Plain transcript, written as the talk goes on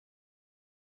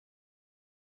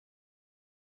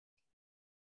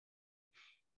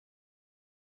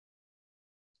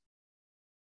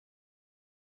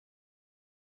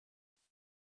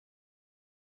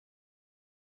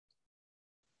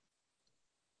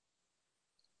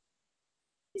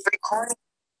Worst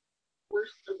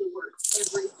of the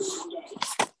worst every single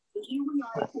day. And here we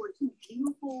are for two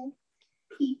beautiful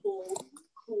people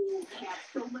who have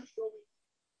so much going.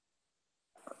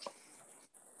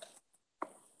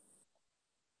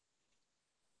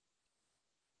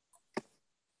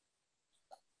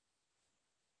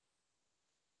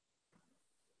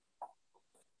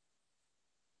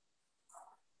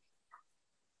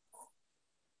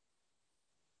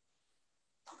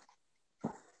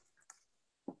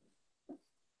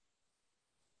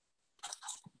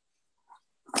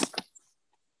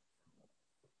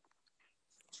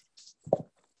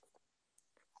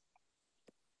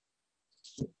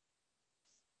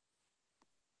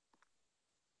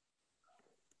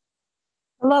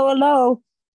 Hello, hello.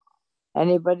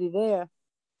 Anybody there?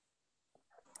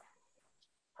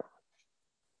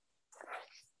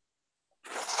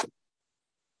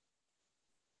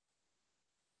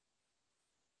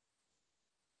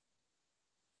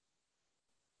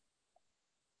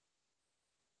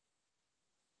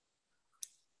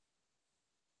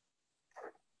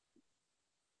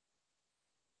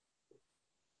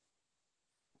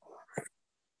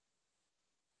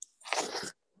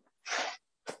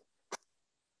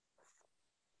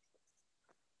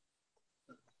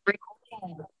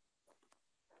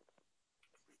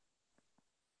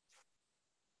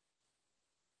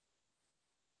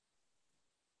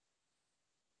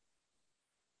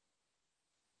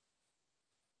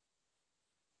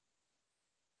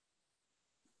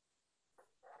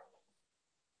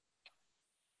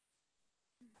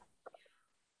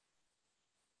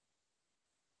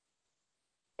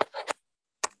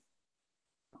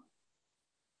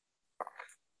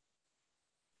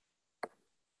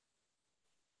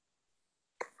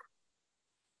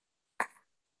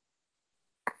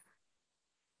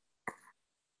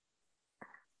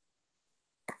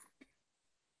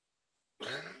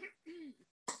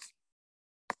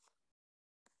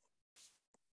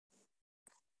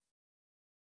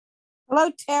 Hello,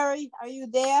 Terry. Are you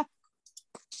there?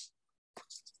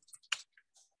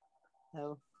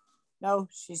 No. No,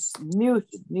 she's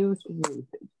muted.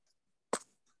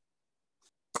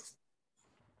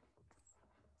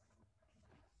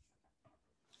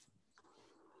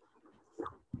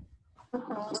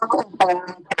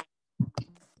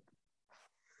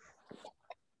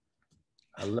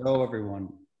 Hello,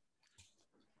 everyone.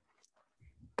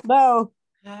 No.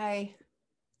 Hi.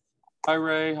 Hi,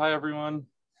 Ray. Hi, everyone.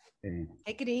 Hey.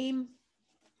 Hey, Kadeem.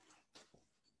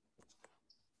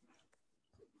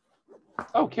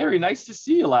 Oh, Carrie, nice to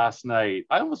see you last night.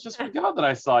 I almost just forgot that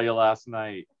I saw you last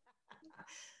night.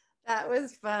 That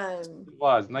was fun. It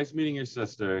was. Nice meeting your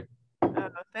sister. Oh,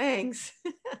 thanks.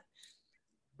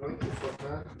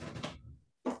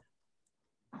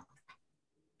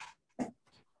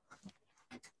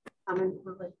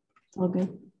 Okay.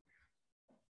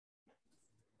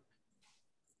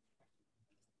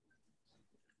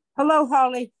 Hello,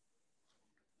 Holly.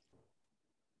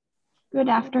 Good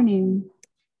afternoon.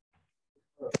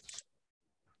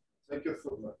 Thank you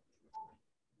so much.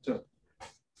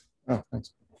 Oh,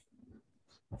 thanks.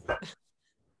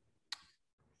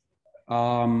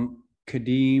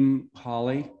 Kadeem,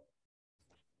 Holly,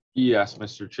 Yes,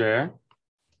 Mr. Chair.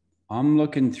 I'm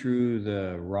looking through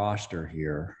the roster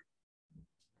here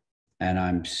and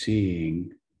I'm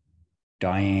seeing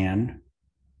Diane,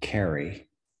 Carrie.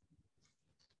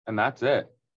 And that's it.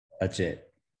 That's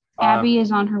it. Abby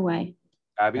is on her way.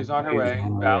 Abby's on her way.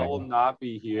 on her Val way. will not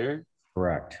be here.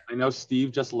 Correct. I know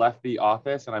Steve just left the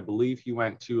office, and I believe he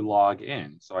went to log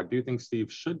in. So I do think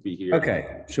Steve should be here.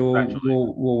 Okay, so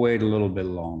we'll wait a little bit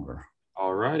longer.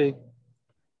 All righty.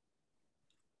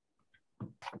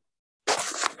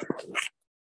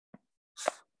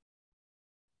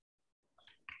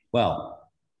 Well,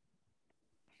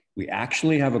 we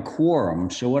actually have a quorum.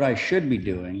 So what I should be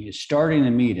doing is starting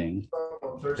the meeting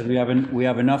because we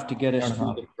have enough to get us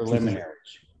through the preliminaries.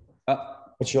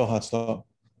 What's your hot stop?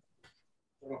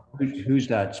 Who's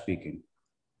that speaking?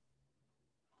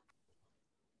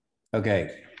 Okay,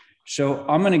 so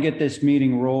I'm going to get this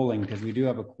meeting rolling because we do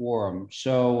have a quorum.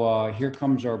 So here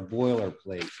comes our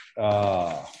boilerplate.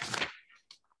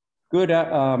 Good.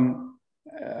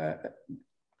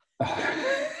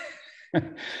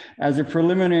 As a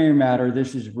preliminary matter,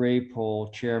 this is Ray Pohl,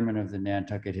 Chairman of the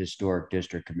Nantucket Historic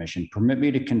District Commission. Permit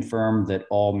me to confirm that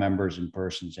all members and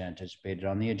persons anticipated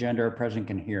on the agenda are present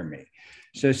can hear me.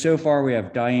 So far we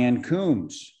have Diane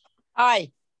Coombs.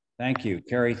 Hi. Thank you.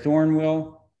 Carrie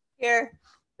Thornwell. Here.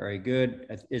 Very good.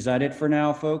 Is that it for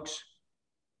now, folks?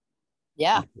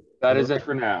 Yeah. That is it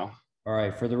for now. All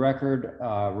right. For the record,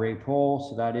 Ray Pohl,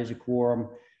 so that is a quorum.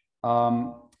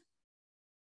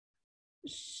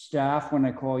 Staff, when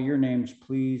I call your names,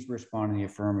 please respond in the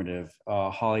affirmative.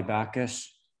 Holly Backus,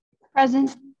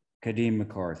 Present. Kadeem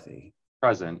McCarthy.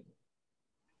 Present.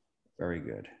 Very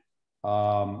good.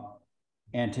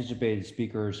 Anticipated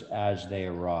speakers as they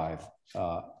arrive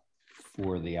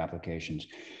for the applications.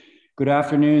 Good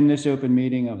afternoon. This open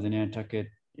meeting of the Nantucket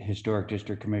Historic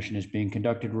District Commission is being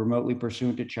conducted remotely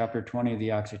pursuant to Chapter 20 of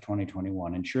the Acts of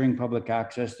 2021. Ensuring public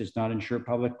access does not ensure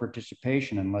public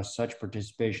participation unless such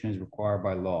participation is required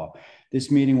by law.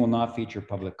 This meeting will not feature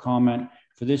public comment.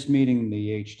 For this meeting,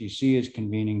 the HDC is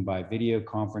convening by video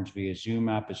conference via Zoom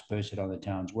app is posted on the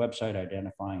town's website,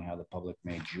 identifying how the public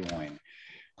may join.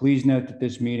 Please note that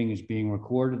this meeting is being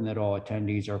recorded and that all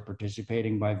attendees are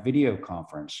participating by video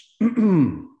conference.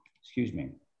 Excuse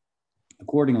me.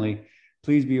 Accordingly,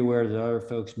 please be aware that other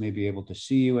folks may be able to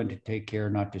see you and to take care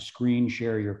not to screen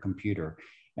share your computer.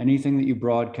 Anything that you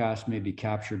broadcast may be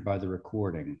captured by the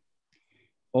recording.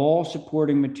 All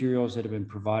supporting materials that have been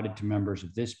provided to members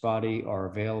of this body are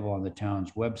available on the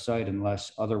town's website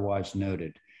unless otherwise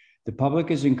noted. The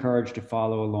public is encouraged to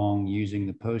follow along using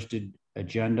the posted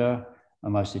agenda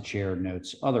unless the chair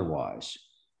notes otherwise.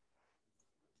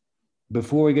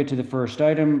 Before we get to the first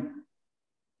item,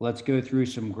 let's go through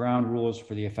some ground rules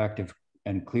for the effective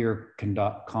and clear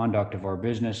conduct of our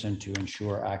business and to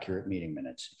ensure accurate meeting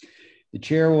minutes. The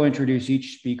chair will introduce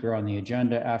each speaker on the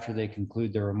agenda. After they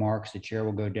conclude their remarks, the chair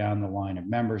will go down the line of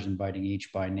members, inviting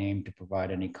each by name to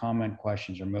provide any comment,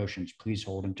 questions, or motions. Please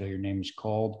hold until your name is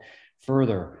called.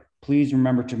 Further, please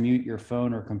remember to mute your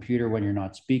phone or computer when you're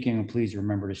not speaking, and please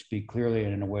remember to speak clearly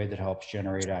and in a way that helps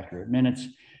generate accurate minutes.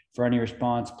 For any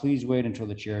response, please wait until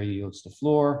the chair yields the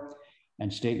floor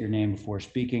and state your name before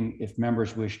speaking. If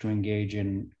members wish to engage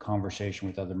in conversation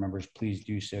with other members, please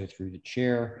do so through the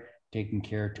chair, taking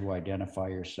care to identify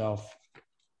yourself.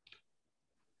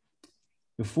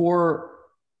 Before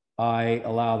I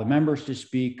allow the members to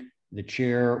speak, the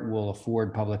chair will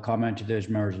afford public comment to those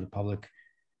members of the public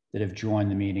that have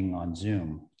joined the meeting on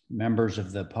Zoom. Members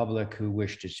of the public who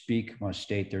wish to speak must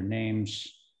state their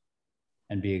names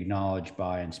and be acknowledged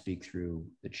by and speak through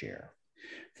the chair.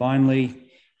 Finally,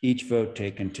 each vote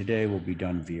taken today will be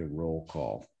done via roll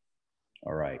call.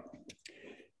 All right.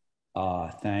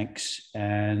 Thanks.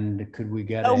 And could we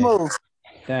get move.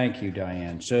 Thank you,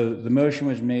 Diane. So the motion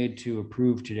was made to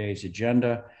approve today's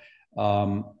agenda.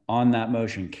 On that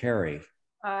motion, Carrie.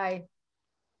 Aye.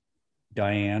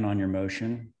 Diane, on your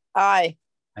motion. Aye.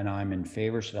 And I'm in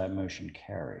favor, so that motion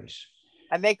carries.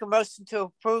 I make a motion to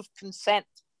approve consent.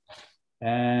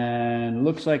 And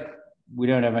looks like we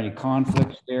don't have any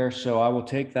conflicts there, so I will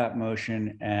take that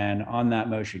motion. And on that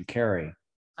motion, Carrie.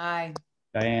 Aye.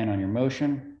 Diane, on your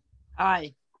motion.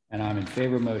 Aye. And I'm in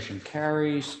favor, motion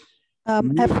carries.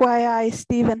 FYI,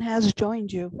 Stephen has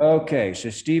joined you. Okay, so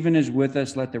Stephen is with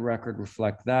us. Let the record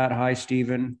reflect that. Hi,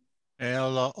 Stephen. Hey,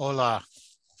 hola, hola.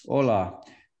 Hola.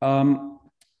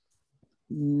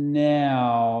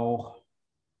 Now,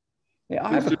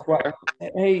 I have a question.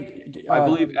 Hey, I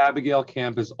believe Abigail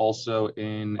Camp is also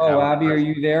in. Oh, Abby, are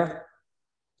you there?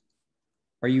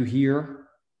 Are you here?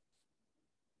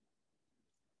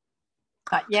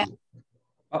 Not yet.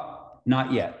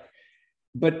 Not yet.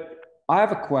 But I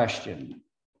have a question.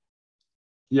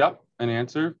 Yep, an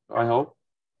answer, I hope.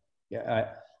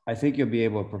 Yeah, I think you'll be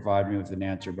able to provide me with an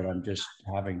answer, but I'm just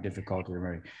having difficulty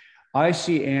remembering. I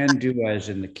see Ann Duez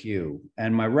in the queue,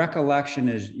 and my recollection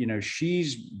is,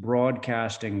 she's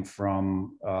broadcasting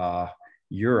from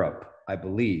Europe, I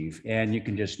believe, and you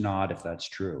can just nod if that's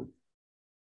true.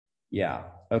 Yeah,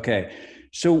 okay.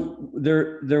 So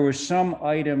there was some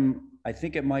item, I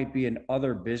think it might be an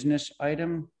other business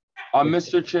item.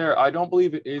 Mr. Chair, I don't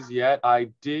believe it is yet.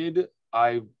 I've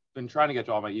been trying to get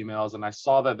to all my emails, and I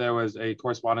saw that there was a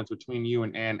correspondence between you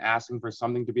and Ann asking for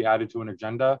something to be added to an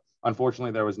agenda.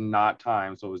 Unfortunately, there was not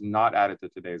time, so it was not added to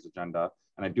today's agenda,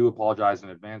 and I do apologize in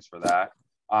advance for that.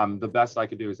 The best I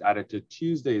could do is add it to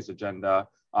Tuesday's agenda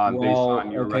based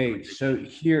on your recommendation. So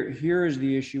here is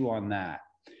the issue on that.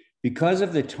 Because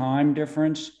of the time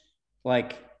difference,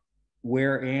 like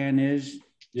where Ann is,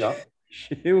 yeah,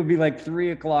 it would be like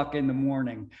 3 o'clock in the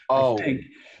morning. Oh, I think.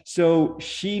 So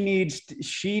she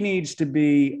needs to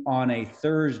be on a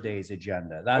Thursday's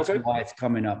agenda. That's okay. Why it's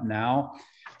coming up now.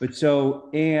 But so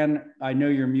Ann, I know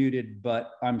you're muted,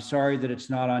 but I'm sorry that it's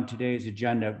not on today's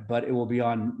agenda, but it will be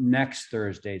on next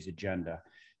Thursday's agenda.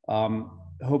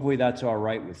 Hopefully that's all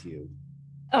right with you.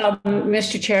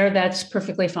 Mr. Chair, that's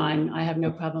perfectly fine. I have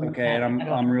no problem with that. Okay, and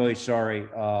I'm really sorry.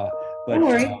 But don't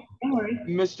worry.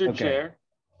 Mr. Okay. Chair.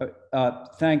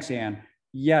 Thanks, Ann.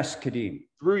 Yes, Kadeem.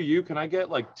 Through you, can I get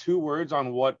like 2 words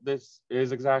on what this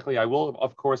is exactly? I will,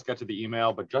 of course, get to the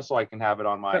email, but just so I can have it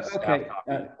on my staff Okay.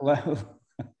 copy.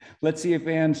 Let's see if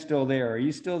Ann's still there. Are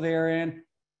you still there, Ann?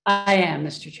 I am,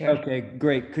 Mr. Chair. Okay,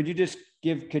 great. Could you just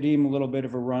give Kadeem a little bit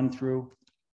of a run through?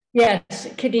 Yes,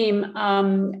 Kadeem,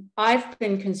 I've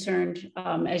been concerned,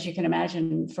 as you can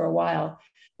imagine, for a while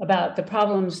about the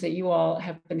problems that you all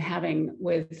have been having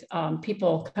with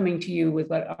people coming to you with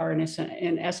what are in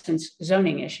essence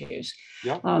zoning issues.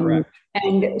 Yeah,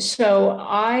 and so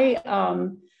I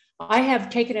have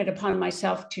taken it upon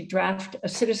myself to draft a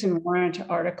citizen warrant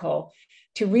article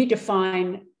to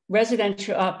redefine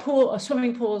residential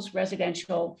swimming pools,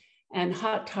 residential, and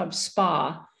hot tub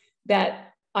spa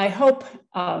that I hope,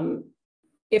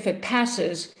 if it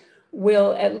passes,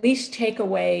 will at least take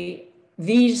away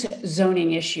these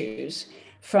zoning issues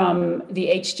from the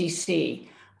HDC.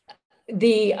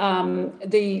 The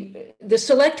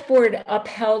select board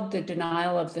upheld the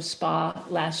denial of the spa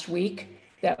last week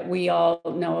that we all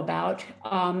know about.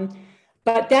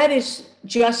 But that is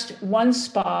just one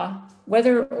spa,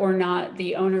 whether or not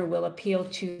the owner will appeal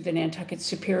to the Nantucket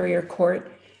Superior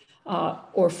Court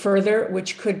or further,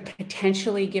 which could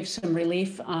potentially give some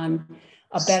relief on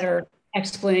a better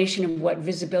explanation of what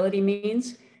visibility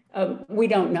means. We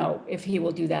don't know if he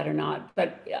will do that or not,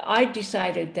 but I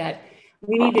decided that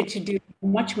we needed to do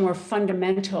much more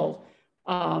fundamental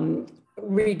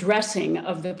redressing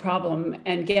of the problem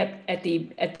and get at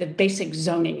the basic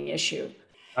zoning issue.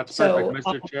 That's perfect,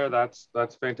 Mr. Chair. That's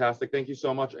fantastic. Thank you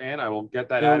so much, Ann. I will get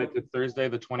that added to Thursday,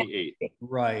 the 28th.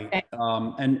 Right,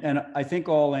 and I think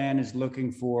all Ann is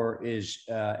looking for is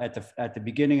at the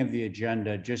beginning of the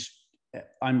agenda.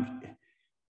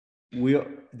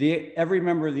 Every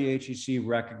member of the HEC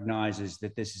recognizes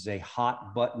that this is a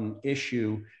hot button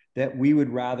issue that we would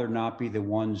rather not be the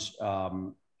ones that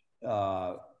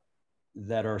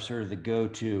are sort of the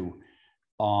go-to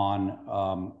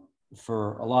on.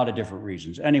 For a lot of different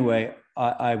reasons. Anyway,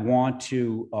 I want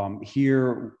to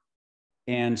hear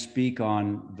Ann speak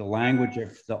on the language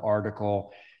of the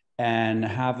article and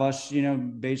have us,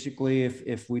 basically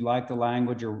if we like the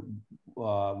language or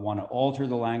want to alter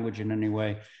the language in any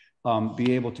way,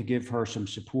 be able to give her some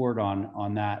support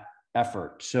on that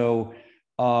effort. So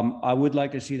I would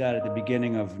like to see that at the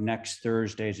beginning of next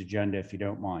Thursday's agenda, if you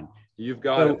don't mind. You've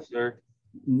got it, sir.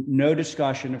 No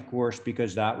discussion, of course,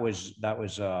 because that was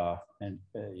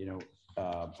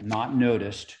not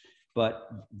noticed, but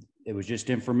it was just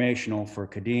informational for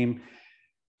Kadeem.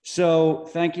 So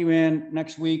thank you, Ann.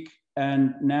 Next week,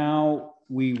 and now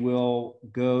we will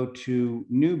go to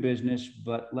new business.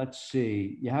 But let's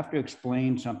see. You have to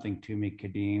explain something to me,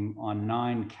 Kadeem, on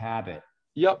 9 Cabot.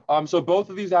 Yep. So both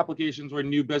of these applications were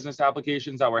new business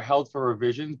applications that were held for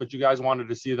revisions, but you guys wanted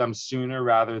to see them sooner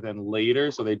rather than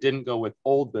later. So they didn't go with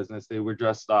old business. They were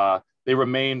just, they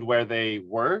remained where they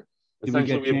were. Did we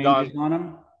get changes on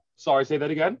them? Sorry, say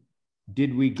that again.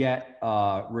 Did we get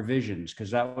revisions? Because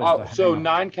that was so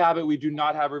 9 Cabot, we do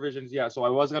not have revisions yet. So I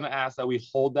was going to ask that we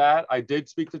hold that. I did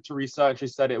speak to Teresa and she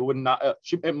said it would not,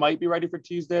 it might be ready for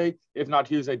Tuesday. If not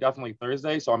Tuesday, definitely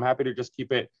Thursday. So I'm happy to just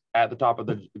keep it at the top of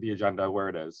the agenda where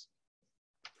it is,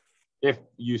 if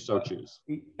you so choose.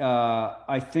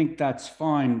 I think that's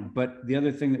fine. But the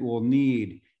other thing that we'll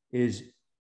need is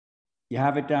you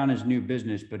have it down as new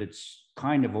business, but it's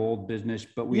kind of old business.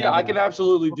 But I can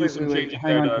absolutely do some changes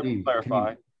there to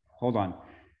clarify. Hold on.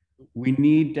 We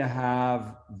need to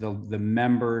have the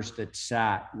members that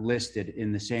sat listed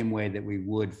in the same way that we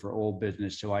would for old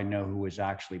business, so I know who was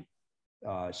actually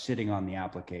sitting on the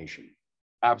application.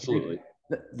 Absolutely.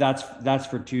 That's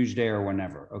for Tuesday or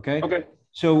whenever. Okay. Okay.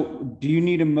 So do you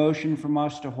need a motion from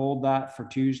us to hold that for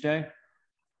Tuesday?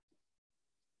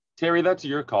 Terry, that's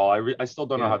your call. I still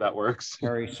don't know how that works.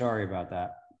 Terry, sorry about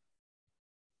that.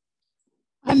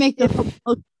 I make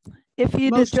if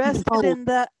you'd addressed it in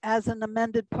as an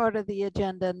amended part of the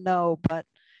agenda, no, but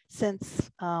since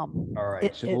all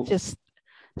right,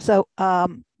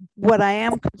 what I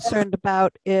am concerned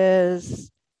about is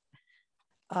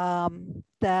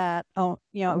that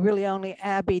really only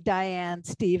Abby, Diane,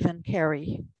 Steve, and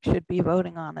Carrie should be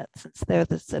voting on it since they're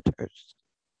the sitters.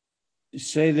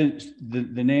 Say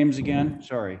the names again.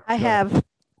 Sorry. I have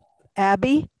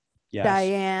Abby, yes,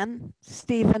 Diane,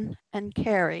 Stephen, and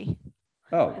Carrie.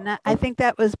 Oh, and I think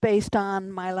that was based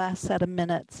on my last set of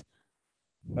minutes.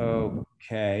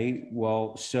 Okay.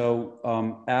 Well,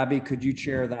 so Abby, could you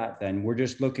chair that then? We're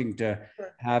just looking to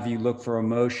have you look for a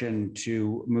motion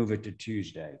to move it to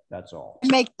Tuesday. That's all.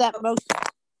 Make that motion.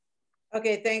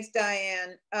 Okay. Thanks,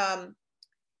 Diane.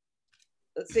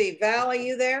 Let's see. Val, are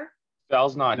you there?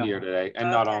 Val's not here today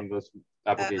and not on this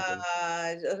application.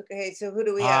 Okay, so who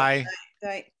do we have?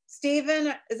 Aye.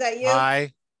 Stephen, is that you?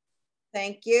 Aye.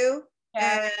 Thank you.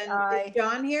 Karen, And aye. is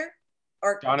John here?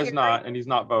 Or John is Carrie? not, and he's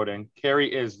not voting.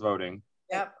 Carrie is voting.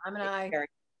 Yep, I'm an aye. Carrie.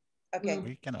 Okay.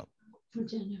 We can up.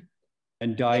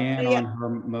 And Diane Yeah. on her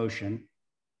motion.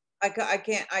 I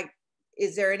can't,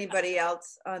 is there anybody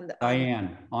else on the?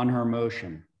 Diane on her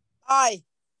motion. Aye.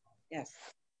 Yes,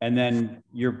 And then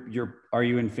are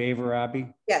you in favor,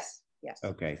 Abby? yes, yes.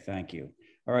 Okay, thank you.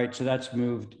 All right, so that's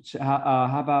moved. So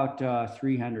how about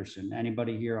 3 Henderson?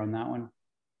 Anybody here on that one?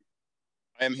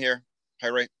 I am here. Hi,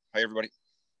 Ray. Hi, everybody.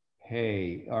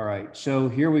 Hey, all right. So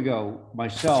here we go.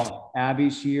 Myself,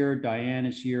 Abby's here, Diane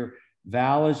is here,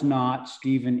 Val is not,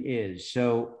 Stephen is.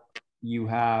 So you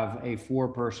have a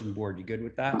 4-person board. You good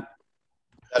with that?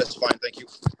 That is fine. Thank you.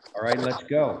 All right, let's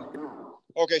go.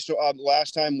 Okay, so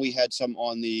last time we had some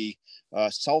on the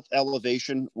south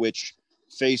elevation, which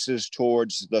faces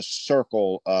towards the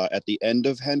circle at the end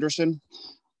of Henderson.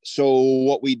 So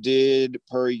what we did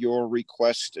per your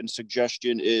request and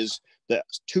suggestion is the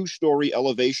 2-story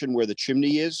elevation where the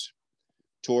chimney is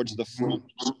towards the front.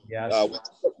 Yes.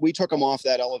 We took them off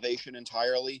that elevation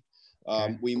entirely.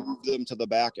 Okay. We moved them to the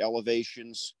back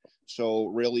elevations. So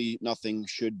really nothing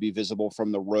should be visible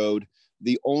from the road.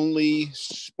 The only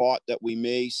spot that we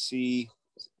may see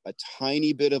a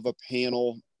tiny bit of a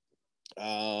panel,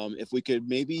 if we could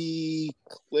maybe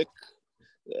click,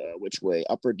 which way,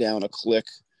 up or down a click.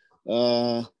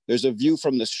 There's a view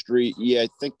from the street. Yeah, I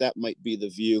think that might be the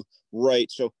view.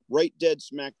 Right, so right dead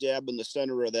smack dab in the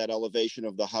center of that elevation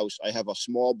of the house, I have a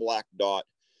small black dot.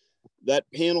 That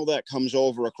panel that comes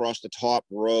over across the top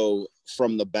row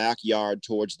from the backyard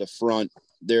towards the front,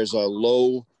 there's a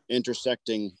low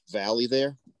intersecting valley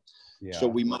there. Yeah. So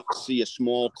we might see a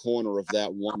small corner of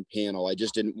that one panel. I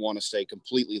just didn't want to say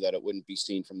completely that it wouldn't be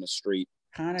seen from the street.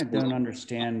 Kind of don't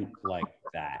understand like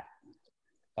that.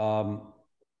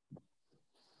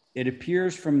 It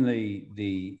appears from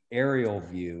the aerial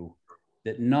view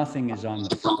that nothing is on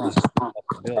the front of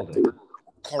the building.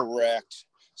 Correct.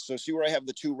 So see where I have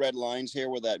the 2 red lines here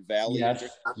where that valley Yes,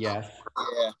 is? yes.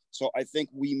 Yeah. So I think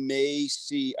we may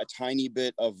see a tiny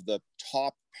bit of the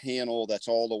top panel that's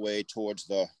all the way towards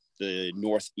the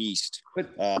northeast. But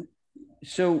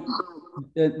so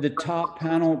the top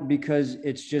panel, because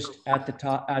it's just at the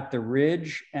top, at the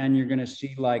ridge, and you're going to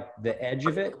see like the edge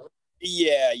of it.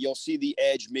 Yeah, you'll see the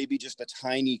edge, maybe just a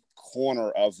tiny corner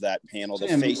of that panel.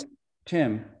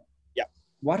 Tim. Yeah.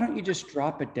 Why don't you just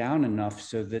drop it down enough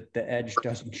so that the edge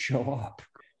doesn't show up?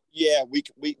 Yeah, we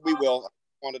will. I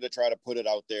wanted to try to put it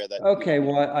out there. That okay,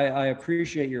 well, I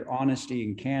appreciate your honesty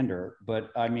and candor,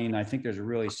 but I mean, I think there's a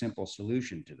really simple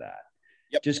solution to that.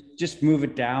 Yep. Just move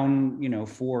it down,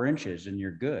 4 inches and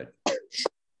you're good.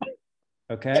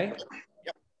 Okay.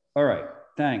 Yep. All right.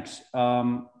 Thanks.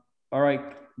 All right,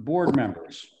 board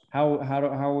members, how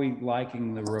are we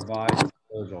liking the revised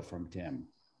proposal from Tim?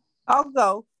 I'll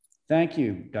go. Thank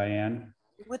you, Diane.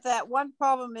 With that one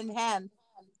problem in hand,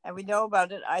 and we know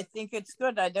about it, I think it's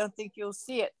good. I don't think you'll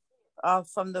see it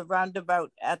from the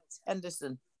roundabout at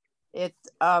Henderson. It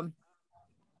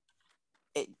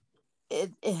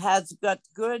has got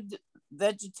good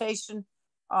vegetation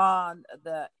on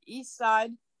the east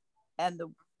side and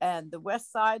the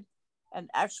west side, and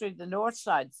actually the north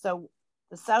side. So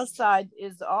the south side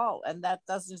is all, and that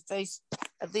doesn't face,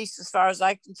 at least as far as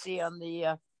I can see on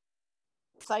the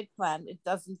site plan, it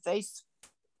doesn't face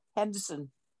Henderson.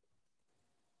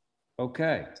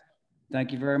 Okay.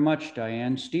 Thank you very much,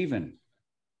 Diane. Stephen.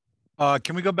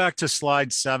 Can we go back to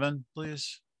slide 7,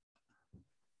 please?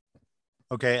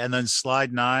 Okay, and then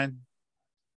slide 9.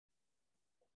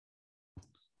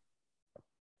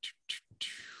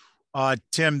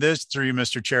 Tim, this through you,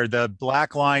 Mr. Chair, the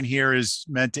black line here is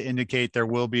meant to indicate there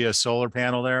will be a solar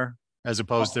panel there, as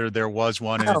opposed to there was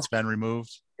one and it's been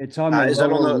removed. It's on the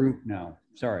lower roof now.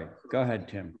 Sorry, go ahead,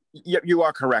 Tim. Yep, you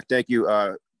are correct. Thank you,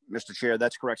 Mr. Chair.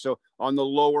 That's correct. So on the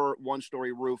lower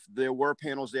 1-story roof, there were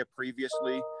panels there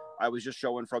previously. I was just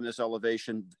showing from this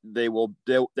elevation, they will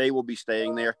be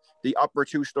staying there. The upper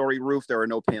 2-story roof, there are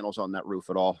no panels on that roof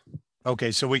at all.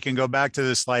 Okay, so we can go back to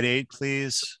the slide 8,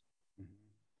 please.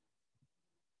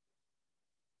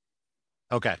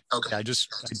 Okay. Okay. I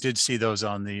did see those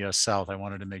on the south. I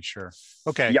wanted to make sure.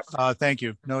 Okay. Yep. Thank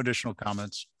you. No additional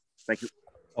comments. Thank you.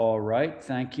 All right.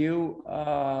 Thank you.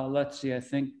 Let's see. I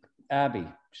think Abby,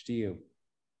 it's to you.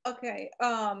 Okay.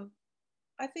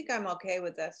 I think I'm okay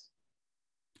with this.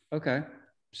 Okay.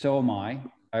 So am I.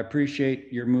 I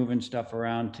appreciate your moving stuff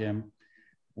around, Tim,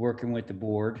 working with the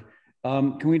board.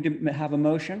 Can we have a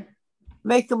motion?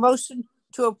 Make a motion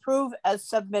to approve as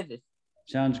submitted.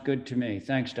 Sounds good to me.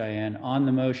 Thanks, Diane. On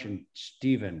the motion,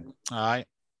 Stephen. Aye.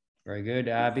 Very good.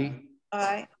 Abby?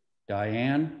 Aye.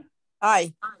 Diane?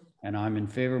 Aye. And I'm in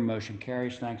favor. Motion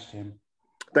carries. Thanks, Tim.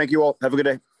 Thank you all. Have a good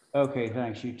day. Okay,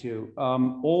 thanks. You too.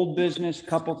 Old business,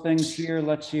 couple things here.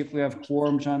 Let's see if we have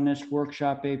quorums on this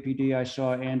workshop. APD, I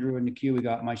saw Andrew in the queue. We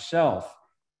got myself,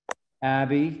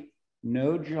 Abby,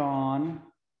 no John.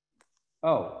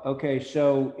 Oh, okay.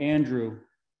 So Andrew,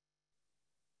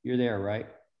 you're there, right?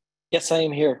 Yes, I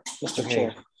am here, Mr. Okay.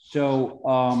 Chair.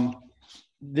 So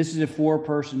this is a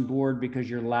 4-person board because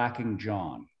you're lacking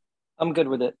John. I'm good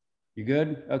with it. You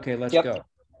good? Okay, let's Yep. go.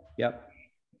 Yep.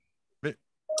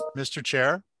 Mr.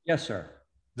 Chair? Yes, sir.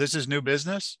 This is new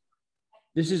business?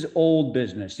 This is old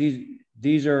business.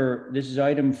 This is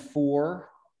item 4,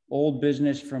 old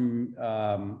business from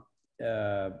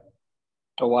a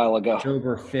while ago.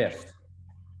 October 5th.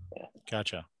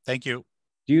 Gotcha. Thank you.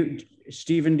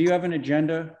 Stephen, do you have an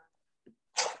agenda?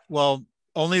 Well,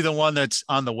 only the one that's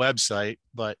on the website,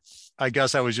 but I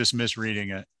guess I was just misreading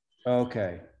it.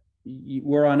 Okay.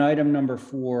 We're on item number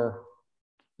 4.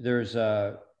 There's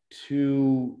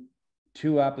two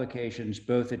applications,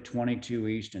 both at 22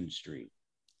 Easton Street.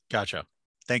 Gotcha.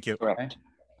 Thank you. Correct. Okay.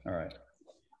 All right.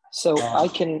 So I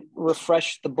can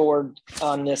refresh the board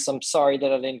on this. I'm sorry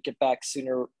that I didn't get back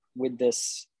sooner with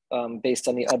this based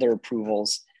on the other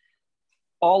approvals.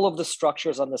 All of the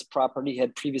structures on this property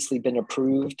had previously been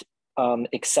approved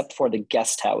except for the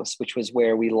guest house, which was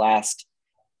where we last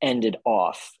ended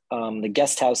off. The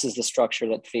guest house is the structure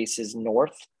that faces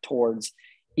north towards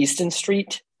Easton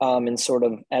Street. And sort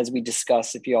of, as we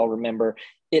discussed, if you all remember,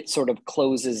 it sort of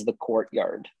closes the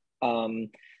courtyard.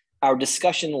 Our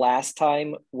discussion last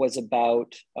time was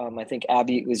about, I think,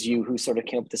 Abby, it was you who sort of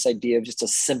came up with this idea of just a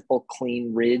simple,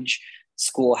 clean ridge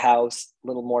schoolhouse, a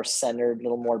little more centered, a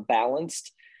little more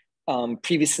balanced.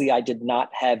 Previously, I did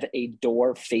not have a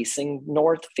door facing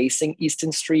north, facing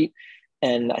Easton Street.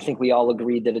 And I think we all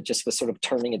agreed that it just was sort of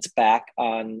turning its back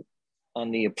on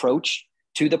the approach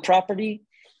to the property.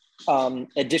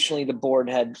 Additionally, the board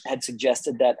had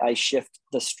suggested that I shift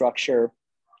the structure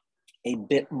a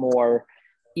bit more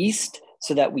east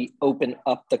so that we open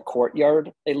up the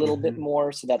courtyard a little bit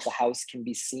more so that the house can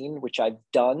be seen, which I've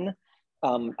done.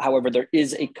 However, there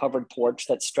is a covered porch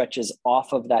that stretches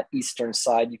off of that eastern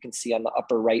side. You can see on the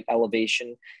upper right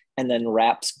elevation and then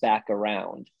wraps back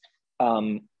around.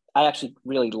 I actually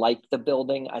really like the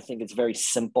building. I think it's very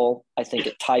simple. I think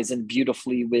it ties in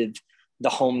beautifully with the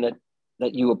home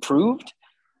that you approved.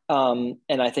 And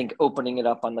I think opening it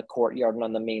up on the courtyard and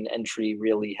on the main entry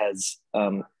really has,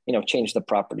 changed the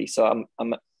property. So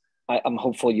I'm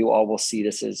hopeful you all will see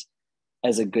this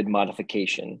as a good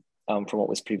modification from what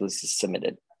was previously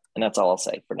submitted. And that's all I'll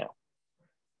say for now.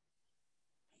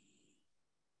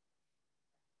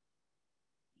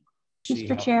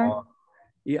 Mr. Chair.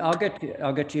 Yeah, I'll get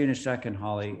to you in a second,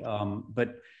 Holly.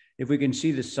 But if we can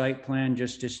see the site plan,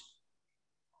 just do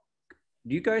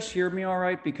you guys hear me all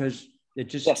right? Because it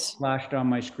just flashed on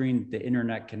my screen. The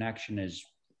internet connection is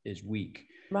weak.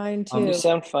 Mine too. You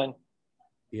sound fine.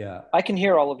 Yeah. I can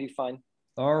hear all of you fine.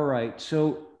 All right.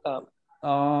 So,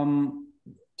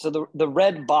 so the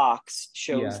red box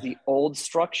shows the old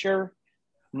structure.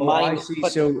 I see.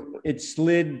 So it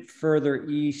slid further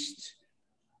east.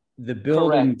 The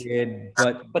building did,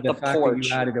 but the fact that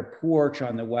you added a porch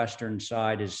on the western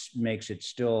side makes it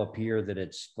still appear that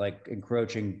it's like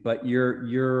encroaching. But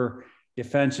your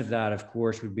defense of that, of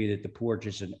course, would be that the porch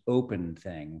is an open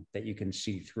thing that you can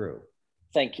see through.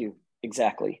 Thank you.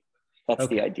 Exactly. That's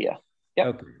the idea. Yep.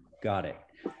 Okay, got it.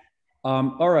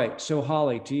 All right. So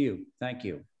Holly, to you. Thank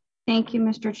you. Thank you,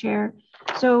 Mr. Chair.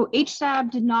 So HSAB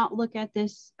did not look at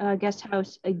this guest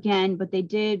house again, but they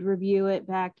did review it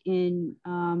back in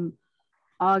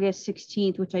August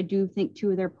 16th, which I do think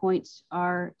 2 of their points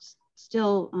are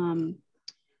still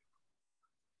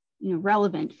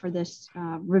relevant for this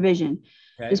revision.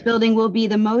 Okay. This building will be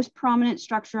the most prominent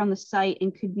structure on the site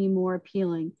and could be more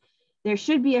appealing. There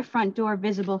should be a front door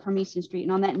visible from Easton Street.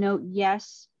 And on that note,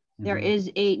 yes, there is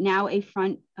now a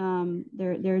front,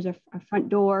 there's a front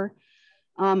door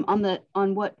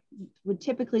on what would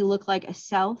typically look like a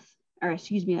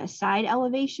side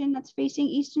elevation that's facing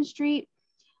Easton Street.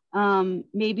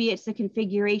 Maybe it's the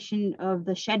configuration of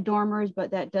the shed dormers,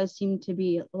 but that does seem to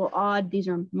be a little odd. These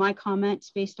are my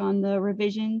comments based on the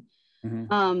revision.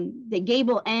 The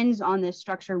gable ends on this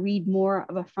structure read more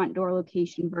of a front door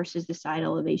location versus the side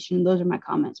elevation. Those are my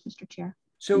comments, Mr. Chair.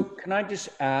 So can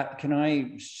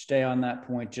I stay on that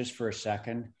point just for a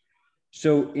second?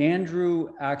 So Andrew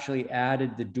actually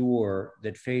added the door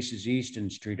that faces Easton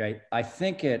Street. I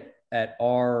think at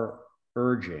our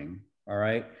urging, all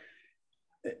right?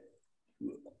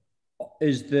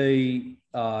 Is the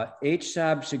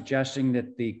HSAB suggesting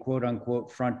that the quote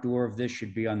unquote front door of this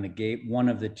should be on the gate, one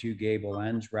of the two gable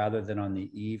ends rather than on the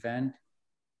eave end?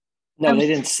 No, they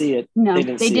didn't see it. No,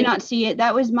 they did not see it.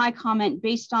 That was my comment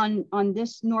based on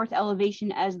this north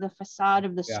elevation as the facade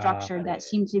of the structure. That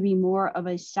seems to be more of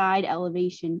a side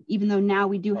elevation, even though now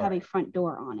we do have a front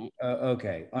door on it.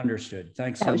 Okay, understood.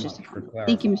 Thanks so much for clarifying.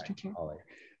 Thank you, Mr. Chair.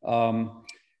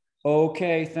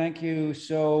 Okay, thank you.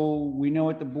 So we know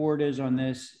what the board is on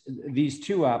this. These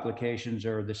two applications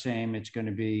are the same. It's going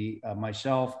to be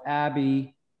myself,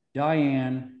 Abby,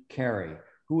 Diane, Carrie.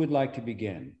 Who would like to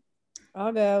begin?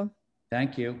 I'll go.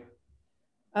 Thank you.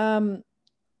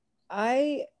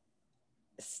 I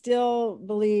still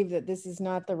believe that this is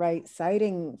not the right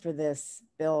siting for this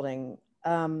building.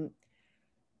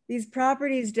 These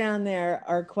properties down there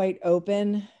are quite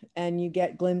open and you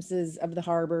get glimpses of the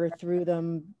harbor through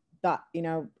them, but you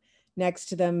know, next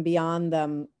to them, beyond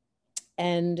them.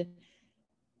 And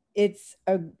it's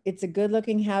a good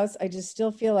looking house. I just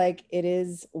still feel like it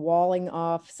is walling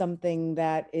off something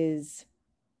that is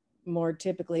more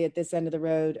typically at this end of the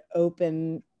road,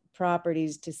 open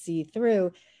properties to see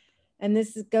through. And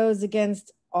this goes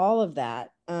against all of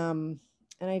that. And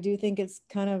I do think it's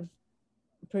kind of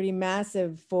pretty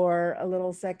massive for a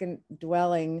little second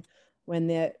dwelling when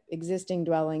the existing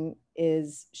dwelling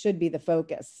should be the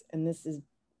focus. And this is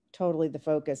totally the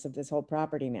focus of this whole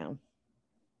property now.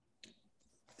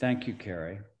 Thank you,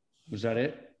 Carrie. Was that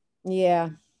it? Yeah.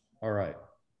 All right.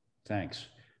 Thanks.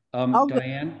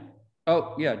 Diane?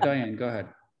 Oh, yeah, Diane, go ahead.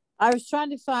 I was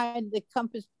trying to find the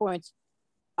compass points.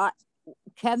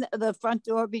 Can the front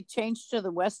door be changed to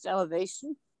the west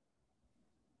elevation?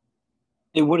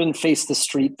 It wouldn't face the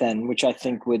street then, which I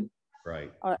think would.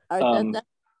 Right.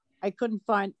 I couldn't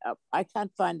find, I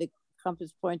can't find the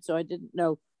compass point, so I didn't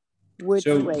know which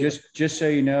so way. Just so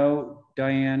you know,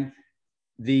 Diane,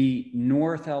 the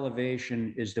north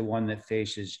elevation is the one that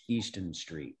faces Easton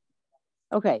Street.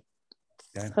 Okay.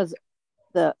 Because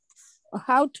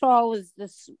how tall is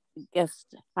this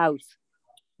guest house?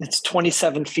 It's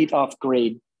 27 feet off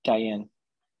grade, Diane.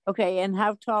 Okay, and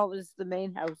how tall is the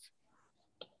main house?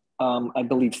 I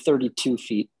believe 32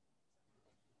 feet.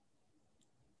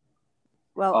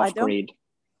 Well, off grade.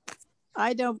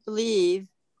 I don't believe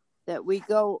that we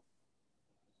go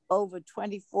over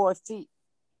 24 feet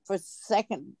for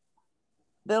second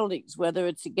buildings, whether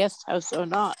it's a guest house or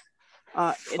not.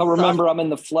 Remember, I'm in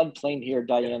the floodplain here,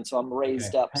 Diane, so I'm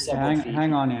raised up several feet.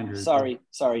 Hang on, Andrew. Sorry.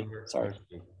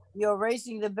 You're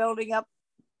raising the building up?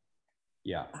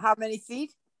 Yeah. How many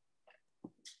feet?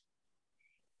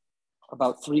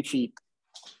 About 3 feet.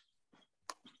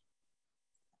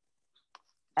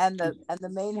 And the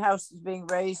main house is being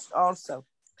raised also.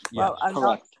 Yeah, well,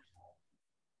 correct.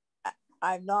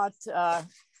 I'm not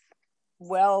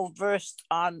well versed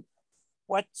on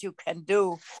what you can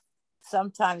do.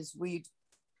 Sometimes we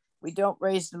don't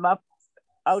raise them up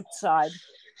outside,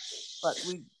 but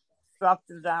we drop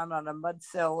them down on a mud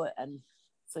sill, and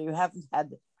so you haven't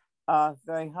had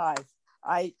very high.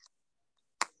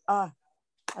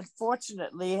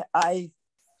 Unfortunately, I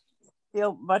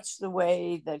feel much the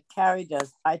way that Carrie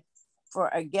does. For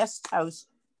a guest house,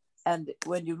 and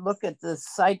when you look at the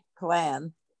site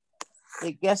plan,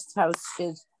 the guest house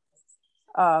is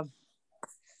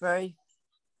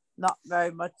not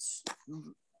very much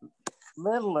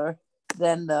littler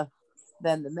than the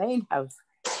main house,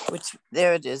 which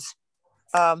there it is.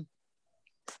 Kadeem,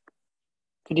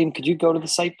 could you go to the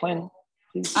site plan,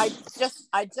 please?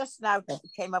 I just now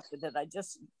came up with it. I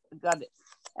just got it,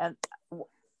 and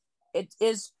it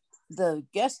is, the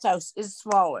guest house is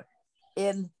smaller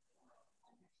in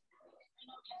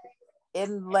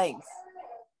length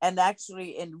and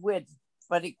actually in width,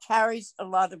 but it carries a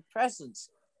lot of presence.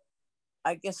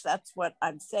 I guess that's what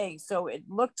I'm saying. So it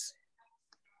looks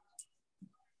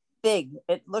big.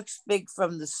 It looks big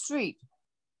from the street.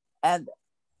 And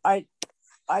I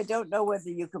don't know whether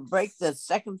you can break the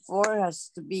second floor. It has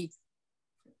to be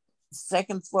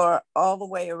second floor all the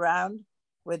way around,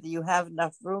 whether you have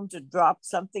enough room to drop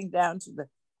something down to the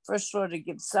first floor to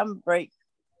give some break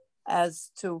as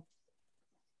to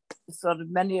sort of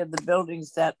many of the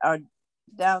buildings that are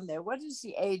down there. What is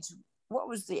the age? What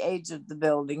was the age of the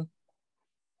building?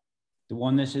 The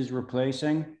one this is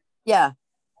replacing? Yeah.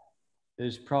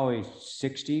 Is probably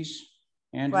 60s,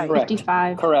 Andrew? Right.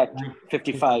 55. Correct.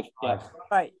 55. Yeah.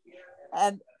 Right.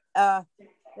 And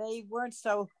they weren't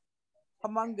so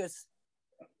humongous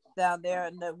down there,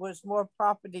 and there was more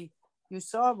property. You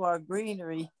saw more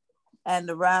greenery, and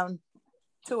around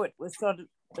to it was sort of,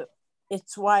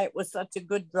 it's why it was such a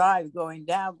good drive going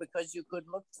down, because you could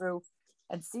look through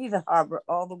and see the harbor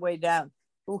all the way down.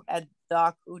 who had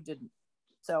dock, who didn't.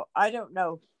 So I don't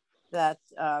know that.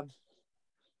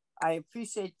 I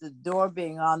appreciate the door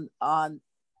being on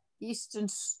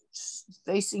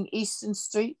facing Easton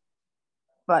Street,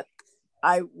 but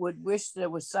I would wish there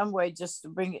was some way just to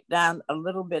bring it down a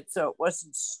little bit so it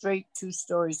wasn't straight 2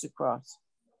 stories across.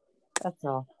 That's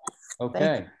all.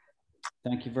 Okay.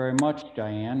 Thank you very much,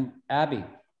 Diane. Abby.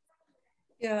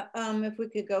 Yeah, if we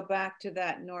could go back to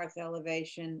that north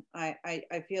elevation,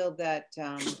 I feel that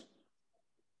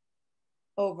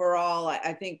overall,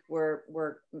 I think we're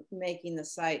making the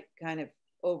site kind of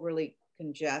overly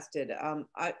congested.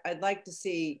 I'd like to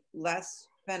see less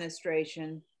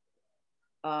fenestration,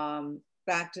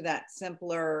 back to that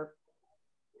simpler.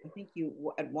 I think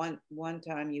you at one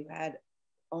time you had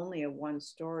only a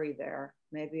 1-story there.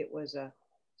 Maybe it was a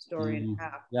story and a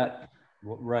half.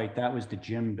 Right, that was the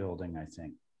gym building, I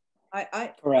think.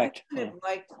 Correct. I kind of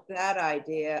liked that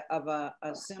idea of a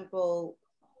simple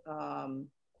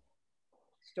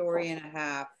story and a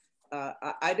half.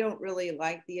 I don't really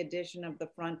like the addition of the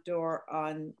front door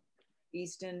on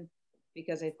Easton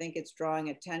because I think it's drawing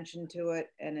attention to it,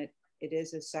 and it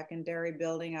is a secondary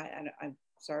building. I'm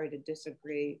sorry to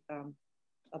disagree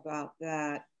about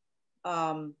that.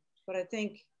 But I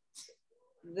think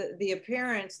the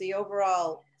appearance, the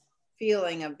overall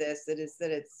feeling of this, that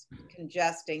it's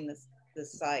congesting the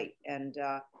site. And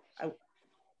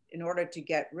in order to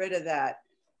get rid of that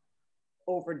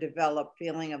overdeveloped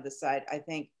feeling of the site, I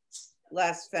think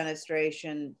less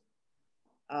fenestration,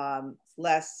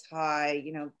 less high,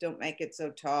 don't make it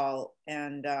so tall,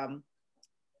 and a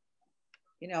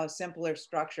simpler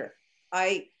structure.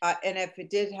 And if it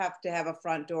did have to have a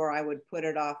front door, I would put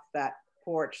it off that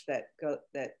porch that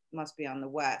must be on the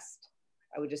west.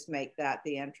 I would just make that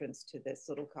the entrance to this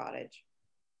little cottage.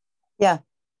 Yeah.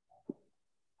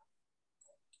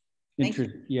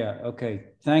 Yeah. Okay.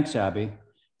 Thanks, Abby.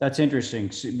 That's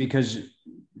interesting because you'd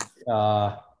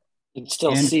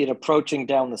still see it approaching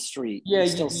down the street. Yeah,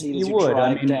 you'd still see it as you would.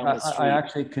 drive I mean, down the street. I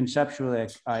actually conceptually,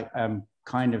 I'm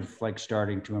kind of like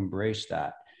starting to embrace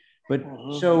that. But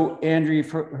so, Andrew,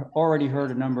 you've already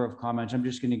heard a number of comments. I'm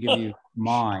just going to give you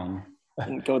mine.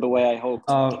 And go the way I hoped.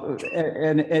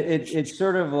 And it's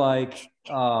sort of like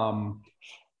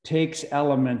takes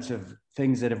elements of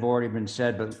things that have already been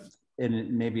said, but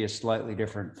in maybe a slightly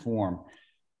different form.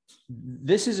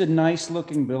 This is a nice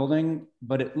looking building,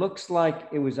 but it looks like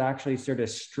it was actually sort of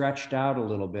stretched out a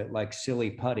little bit like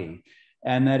silly putty.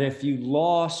 And that if you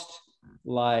lost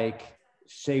like,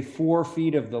 say, 4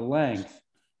 feet of the length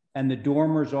and the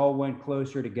dormers all went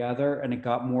closer together and it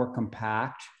got more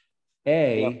compact,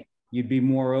 A, you'd be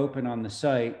more open on the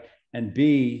site, and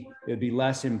B, it would be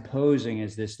less imposing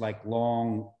as this like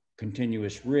long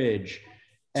continuous ridge,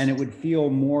 and it would feel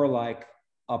more like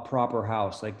a proper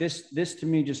house. Like this to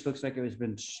me just looks like it has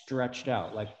been stretched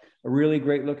out, like a really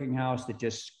great looking house that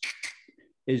just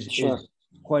is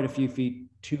quite a few feet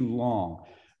too long.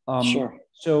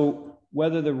 So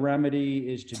whether the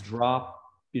remedy is to drop,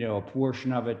 a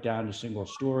portion of it down to single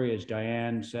story, as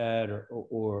Diane said,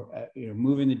 or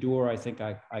moving the door, I think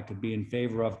I could be in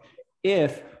favor of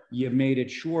if you made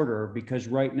it shorter, because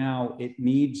right now it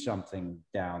needs something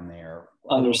down there.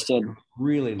 Understood.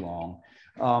 Really long.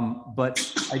 But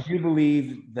I do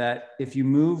believe that if you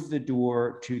move the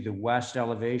door to the west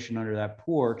elevation under that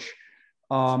porch,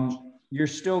 you're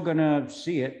still gonna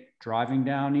see it driving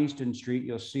down Easton Street.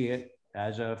 You'll see it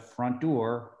as a front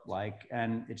door,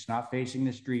 and it's not facing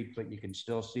the street, but you can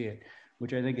still see it,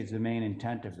 which I think is the main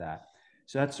intent of that.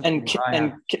 So that's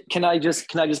can I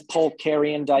just pull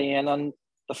Carrie and Diane on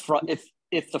the front?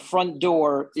 If the front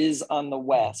door is on the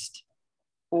west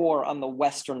or on the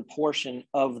western portion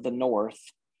of the north,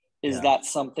 is that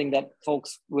something that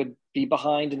folks would be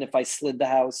behind? And if I slid the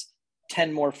house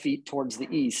 10 more feet towards the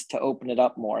east to open it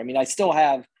up more, I mean, I still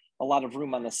have a lot of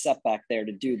room on the setback there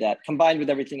to do that, combined with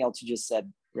everything else you just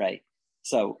said, Ray.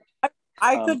 So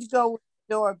I could go with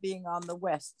the door being on the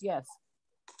west. Yes,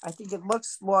 I think it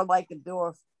looks more like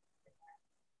a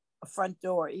front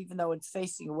door, even though it's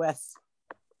facing west.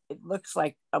 It looks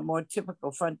like a more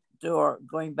typical front door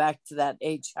going back to that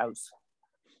age house.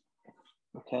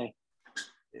 Okay.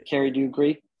 Carrie, do you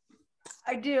agree?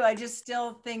 I do. I just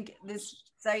still think this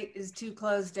site is too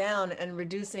closed down, and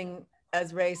reducing,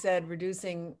 as Ray said,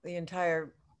 reducing the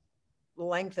entire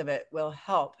length of it will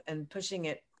help, and pushing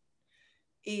it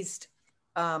east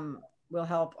will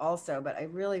help also. But I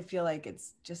really feel like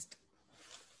it's just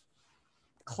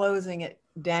closing it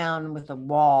down with a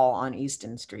wall on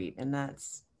Easton Street, and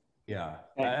that's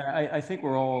I think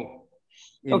we're all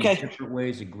in different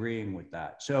ways agreeing with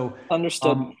that. So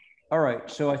understood. All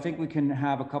right, so I think we can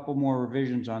have a couple more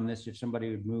revisions on this if somebody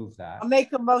would move that. I'll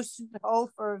make a motion to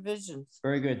hold for revisions.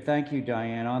 Very good. Thank you,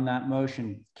 Diane. On that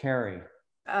motion, Carrie.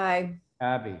 Aye.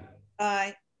 Abby.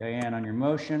 Aye. Diane, on your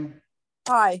motion.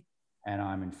 Aye. And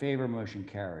I'm in favor. Motion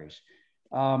carries.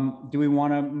 Do we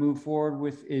want to move forward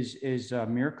with, is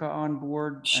Mirka on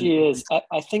board? She is.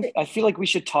 I feel like we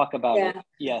should talk about it.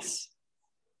 Yes.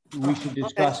 We should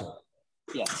discuss it.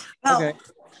 Yes. Okay,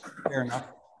 fair enough.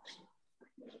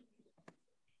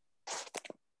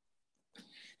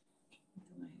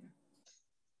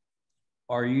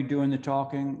 Are you doing the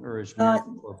talking, or is Mirka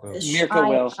or both? Mirka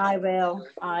will.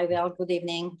 I will. Good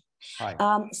evening.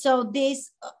 Hi. So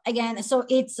this again, so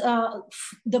it's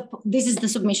this is the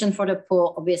submission for the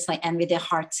pool, obviously, and with the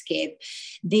hardscape,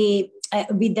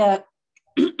 with the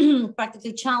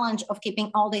practically challenge of keeping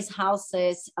all these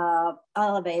houses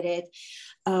elevated.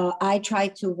 I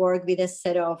tried to work with a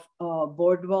set of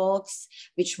boardwalks,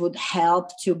 which would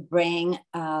help to bring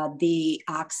the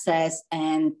access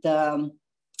and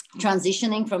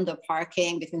transitioning from the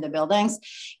parking between the buildings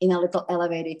in a little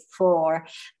elevated floor.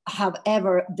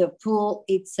 However, the pool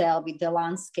itself with the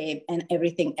landscape and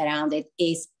everything around it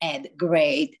is at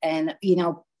grade. And, you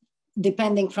know,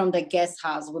 depending from the guest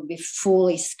house would be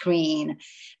fully screened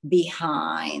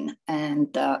behind and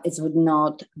it would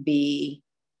not be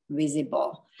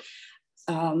visible.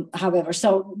 However,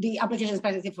 so the application is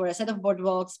practically for a set of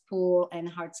boardwalks, pool and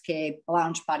hardscape,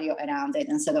 lounge patio around it,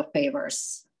 and set of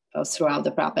pavers throughout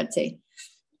the property.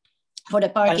 For the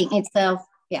parking itself,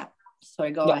 yeah.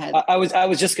 Sorry, go ahead. I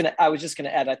was just gonna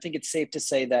add. I think it's safe to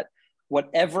say that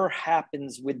whatever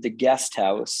happens with the guest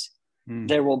house,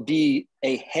 there will be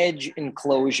a hedge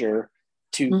enclosure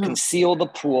to conceal the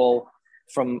pool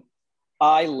from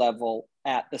eye level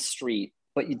at the street,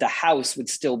 but the house would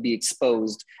still be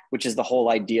exposed, which is the whole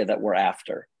idea that we're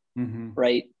after,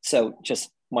 right? So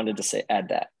just wanted to add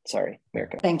that. Sorry,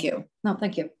 Mirka. Thank you. No,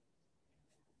 thank you.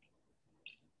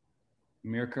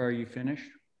 Mirka, are you finished?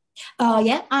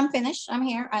 Yeah, I'm finished. I'm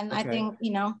here. And okay. I think,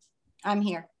 you know, I'm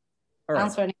here. All right.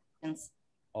 Answer any questions.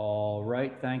 All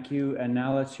right, thank you. And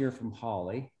now let's hear from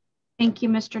Holly. Thank you,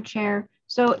 Mr. Chair.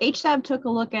 So HSAB took a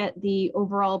look at the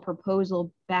overall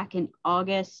proposal back in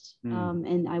August,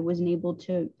 and I wasn't able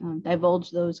to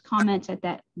divulge those comments at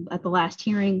the last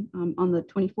hearing on the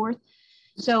 24th.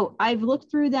 So I've looked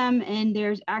through them, and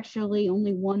there's actually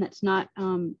only one that's not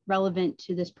relevant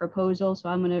to this proposal. So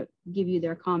I'm going to give you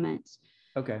their comments.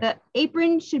 Okay. The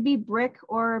apron should be brick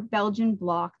or Belgian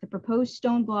block. The proposed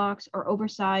stone blocks are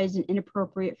oversized and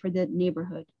inappropriate for the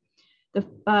neighborhood. The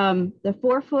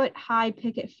 4-foot high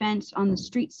picket fence on the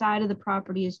street side of the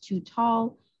property is too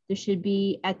tall. This should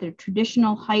be at the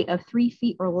traditional height of 3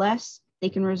 feet or less. They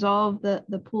can resolve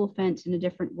the pool fence in a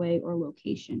different way or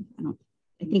location.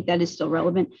 I think that is still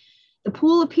relevant. The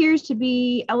pool appears to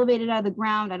be elevated out of the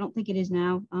ground. I don't think it is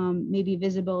now. Maybe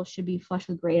visible, should be flush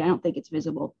with grade. I don't think it's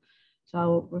visible.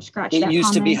 So we'll scratch that. It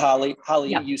used comment. to be, Holly.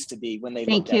 Yeah. It used to be when they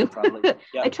Thank looked you. at it probably.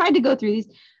 Yeah. I tried to go through these.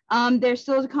 There's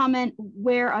still a comment,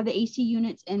 where are the AC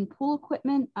units and pool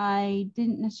equipment? I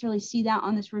didn't necessarily see that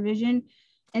on this revision.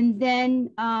 And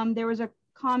then there was a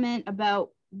comment about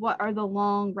what are the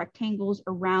long rectangles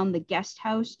around the guest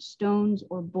house, stones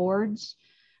or boards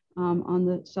on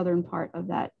the southern part of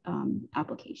that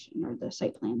application or the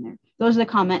site plan there. Those are the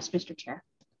comments, Mr. Chair.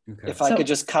 Okay. If I could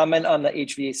just comment on the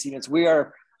HVAC units, we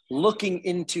are looking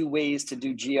into ways to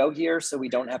do geo here so we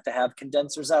don't have to have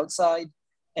condensers outside.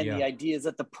 And the idea is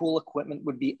that the pool equipment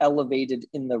would be elevated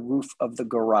in the roof of the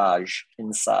garage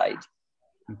inside.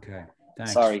 Okay,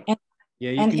 thanks. Sorry.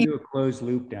 Yeah, you can do a closed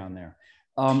loop down there.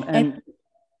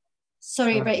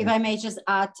 Sorry, if I may just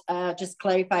add, just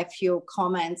clarify a few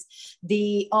comments.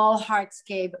 The all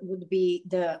hardscape would be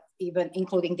even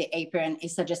including the apron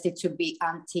is suggested to be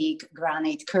antique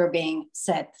granite curbing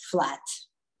set flat.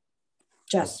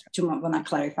 Just to want to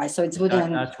clarify. So it's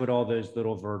wooden. That's what all those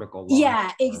little vertical lines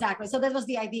Yeah, exactly. So that was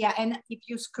the idea. And if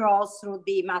you scroll through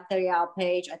the material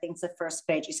page, I think it's the first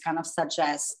page is kind of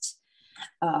suggests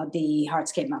the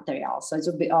hardscape material. So it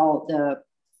would be all the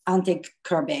antique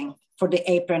curbing for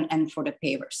the apron and for the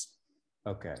pavers.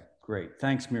 Okay, great.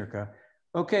 Thanks, Mirka.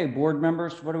 Okay, board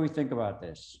members, what do we think about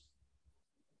this?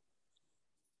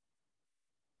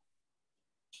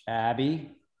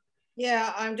 Abby?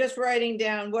 Yeah, I'm just writing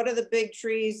down, what are the big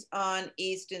trees on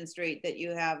Easton Street that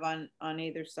you have on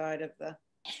either side of the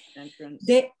entrance?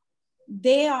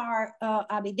 They are,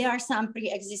 Abby, there are some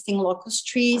pre-existing locust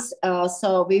trees.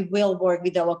 So we will work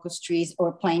with the locust trees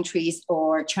or plane trees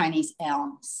or Chinese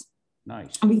elms.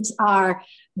 Nice. Which are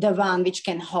the one which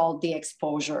can hold the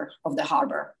exposure of the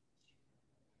harbor.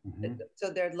 So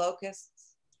they're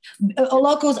locusts?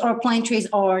 Locust or pine trees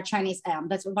or Chinese elm.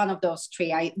 That's one of those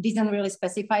three. I didn't really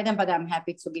specify them, but I'm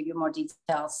happy to give you more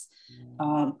details.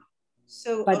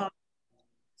 So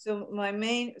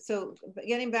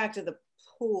getting back to the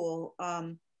pool,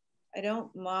 I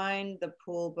don't mind the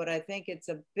pool, but I think it's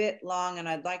a bit long, and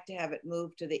I'd like to have it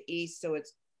moved to the east so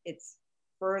it's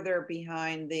further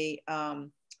behind the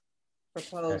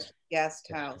proposed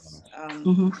guest house. I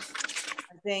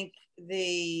think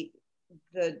there's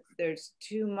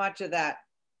too much of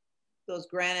those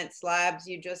granite slabs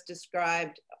you just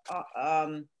described.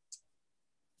 I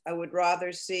would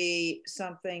rather see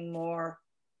something more,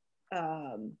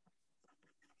 I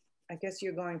guess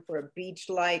you're going for a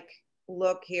beach-like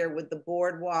look here with the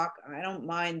boardwalk. I don't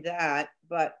mind that,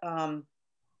 but I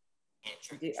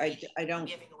don't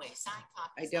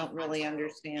really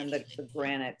understand the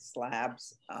granite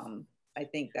slabs. I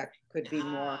think that could be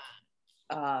more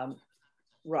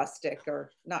rustic,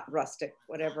 or not rustic,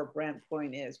 whatever Brant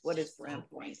Point is. What is Brant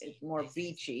Point? It's more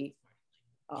beachy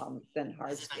than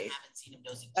hardscape.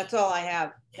 That's all I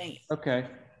have. Thanks. Okay.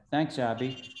 Thanks,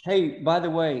 Abby. Hey, by the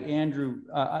way, Andrew,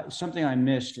 something I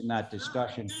missed in that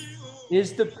discussion.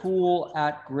 Is the pool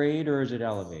at grade or is it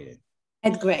elevated?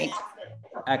 At grade.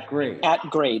 At grade? At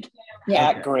grade. Yeah.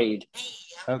 At grade.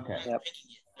 Okay. Yep.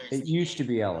 It used to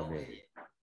be elevated.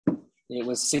 It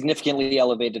was significantly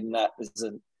elevated, and that is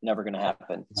never going to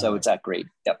happen. So it's at grade.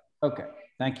 Yep. Okay.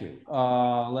 Thank you.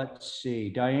 Let's see.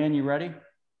 Diane, you ready?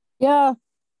 Yeah.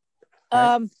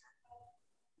 Okay.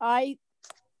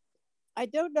 I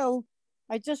don't know.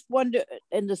 I just wonder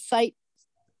in the site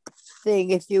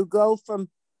thing, if you go from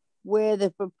where the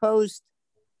proposed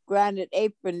granite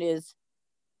apron is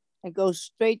and go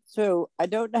straight through, I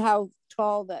don't know how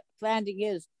tall that planting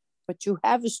is, but you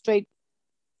have a straight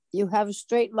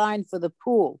line for the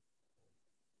pool.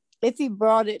 If he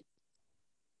put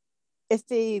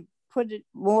it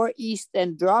more east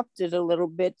and dropped it a little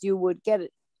bit, you would get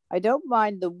it. I don't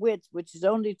mind the width, which is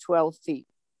only 12 feet.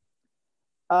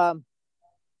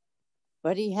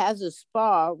 But he has a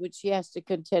spa, which he has to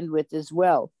contend with as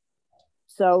well.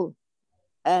 So,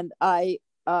 and I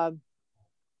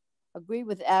agree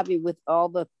with Abby with all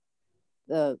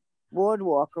the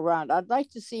boardwalk around. I'd like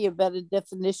to see a better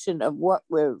definition of what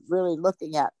we're really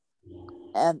looking at,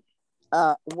 and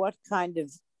what kind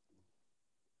of,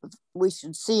 we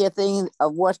should see a thing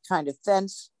of what kind of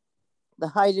fence, the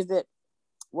height of it,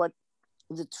 what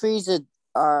the trees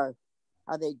are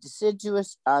they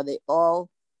deciduous? Are they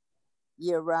all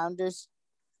year-rounders?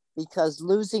 Because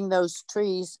losing those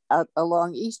trees out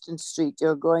along Eastern Street,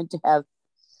 you're going to have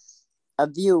a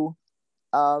view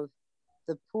of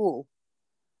the pool,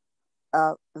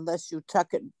 unless you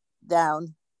tuck it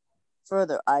down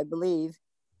further, I believe.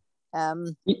 I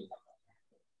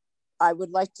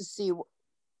would like to see,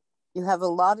 you have a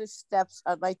lot of steps.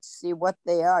 I'd like to see what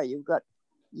they are. You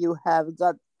have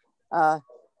got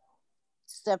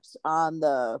steps on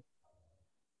the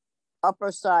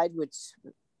upper side, which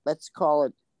let's call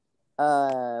it,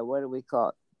 what do we call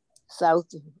it?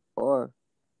 South or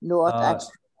north?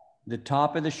 Actually. The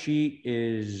top of the sheet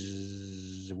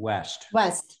is west.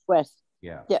 West.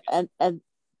 Yeah. Yeah, and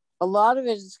a lot of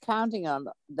it is counting on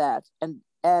that. And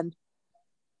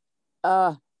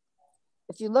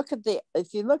if you look at the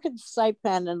site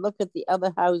plan and look at the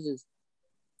other houses,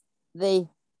 they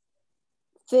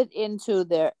fit into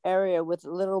their area with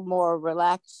a little more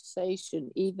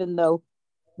relaxation, even though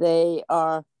they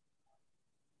are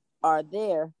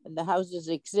there and the houses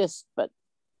exist. But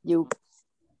you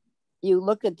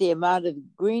look at the amount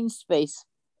of green space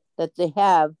that they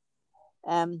have,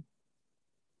 and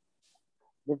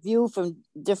the view from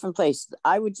different places.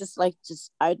 I'd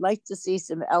like to see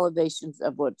some elevations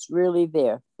of what's really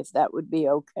there, if that would be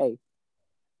okay.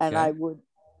 And okay.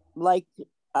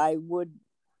 I would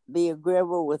be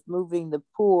agreeable with moving the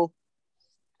pool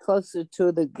closer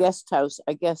to the guest house.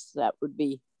 I guess that would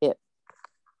be it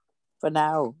for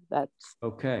now. That's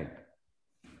okay.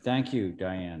 Thank you,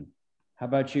 Diane. How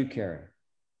about you, Carrie?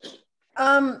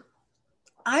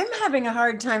 I'm having a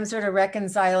hard time sort of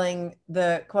reconciling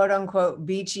the quote unquote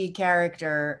beachy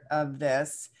character of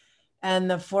this and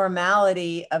the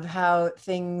formality of how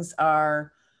things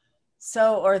are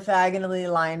so orthogonally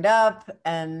lined up,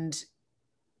 and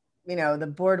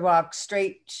the boardwalk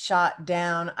straight shot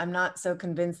down. I'm not so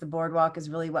convinced the boardwalk is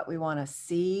really what we want to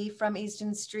see from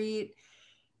Easton Street,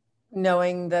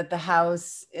 knowing that the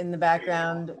house in the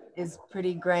background is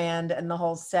pretty grand and the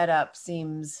whole setup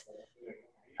seems,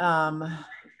 I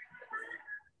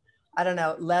don't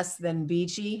know, less than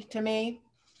beachy to me.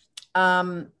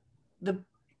 The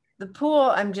pool,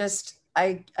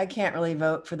 I can't really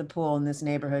vote for the pool in this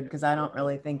neighborhood because I don't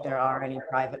really think there are any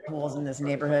private pools in this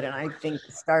neighborhood. And I think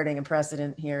starting a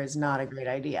precedent here is not a great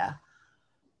idea.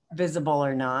 Visible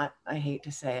or not, I hate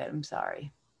to say it, I'm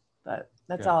sorry. But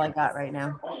that's all I got right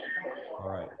now. All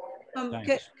right.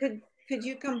 Could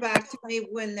you come back to me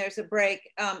when there's a break?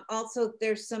 Also,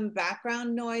 there's some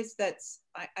background noise that's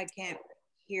I can't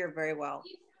hear very well.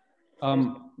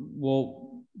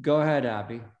 Well, go ahead,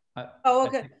 Abby.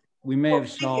 Okay. We may have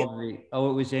solved the,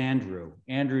 it was Andrew.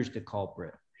 Andrew's the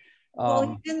culprit.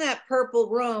 Well, he's in that purple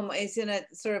room. He's in a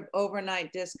sort of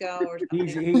overnight disco or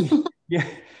something.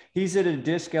 He's at a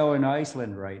disco in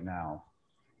Iceland right now.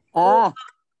 Ah.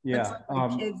 Yeah.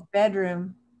 The kid's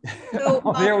bedroom. So,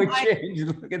 there we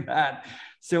changed. Look at that.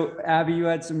 So, Abby, you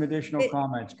had some additional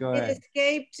comments. Go ahead. It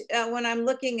escaped when I'm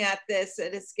looking at this.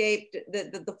 It escaped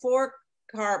the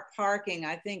 4-car parking.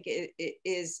 I think it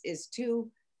is too.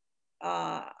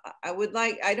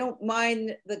 I don't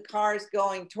mind the cars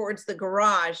going towards the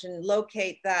garage and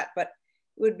locate that, but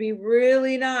it would be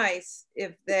really nice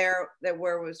if there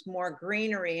was more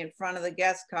greenery in front of the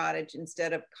guest cottage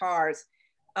instead of cars.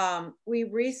 We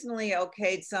recently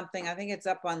okayed something, I think it's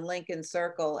up on Lincoln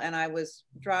Circle, and I was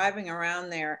driving around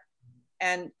there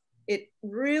and it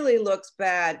really looks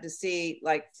bad to see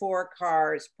like 4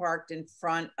 cars parked in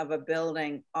front of a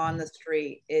building on the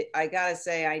street. I gotta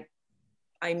say,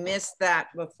 I missed that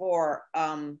before,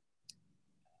 and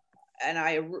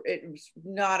it was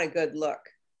not a good look.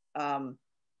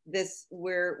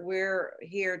 We're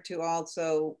here to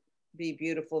also be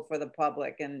beautiful for the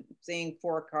public, and seeing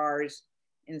 4 cars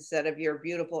instead of your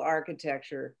beautiful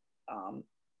architecture,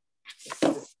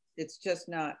 it's just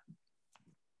not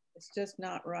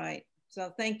right.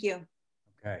 So thank you.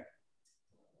 Okay.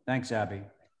 Thanks, Abby.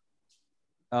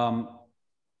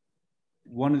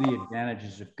 One of the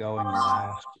advantages of going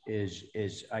last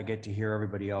is I get to hear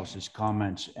everybody else's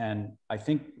comments. And I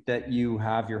think that you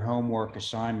have your homework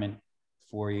assignment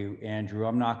for you, Andrew.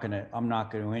 I'm not gonna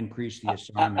increase the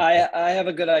assignment. I have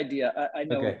a good idea. I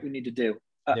know what we need to do.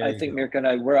 I think Mirka and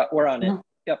I, we're on it.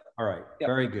 Yep. All right. Yep.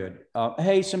 Very good.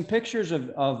 Hey, some pictures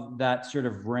of that sort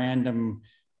of random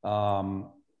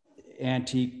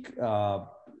antique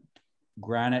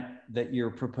granite that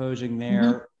you're proposing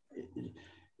there. Mm-hmm.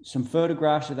 Some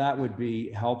photographs of that would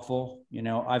be helpful. You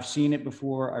know, I've seen it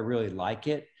before. I really like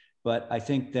it, but I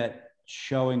think that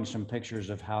showing some pictures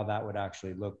of how that would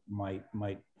actually look might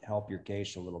help your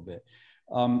case a little bit.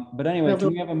 But anyway, can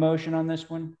we have a motion on this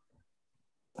one?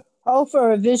 Call for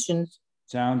revisions.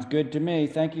 Sounds good to me.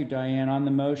 Thank you, Diane. On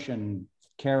the motion,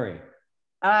 Carrie.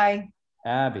 Aye.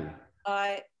 Abby.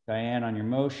 Aye. Diane, on your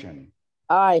motion.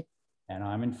 Aye. And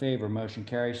I'm in favor. Motion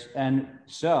carries. And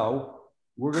so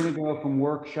we're going to go from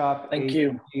workshop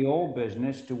APD old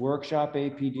business to workshop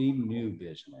APD new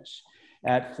business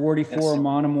at 44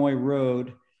 Monomoy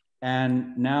Road.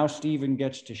 And now Stephen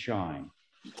gets to shine.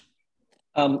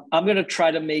 I'm going to try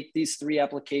to make these 3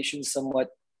 applications somewhat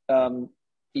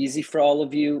easy for all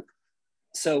of you.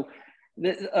 So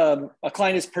a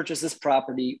client has purchased this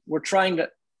property. We're trying to,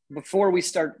 before we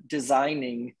start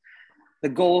designing, the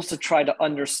goal is to try to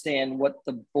understand what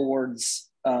the board's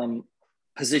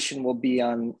position will be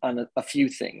on a few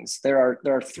things. There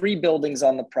are 3 buildings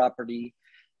on the property.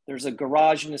 There's a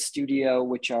garage and a studio,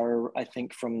 which are, I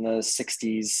think, from the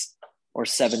 60s or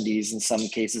 70s in some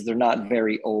cases. They're not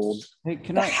very old. Hey,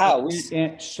 can the I house?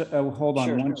 Hold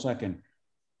on one second.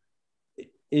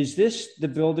 Is this the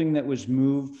building that was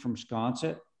moved from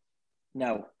Sconset?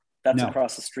 No, that's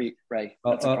across the street, Ray.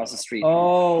 That's across the street.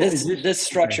 Oh, this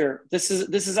structure. Okay.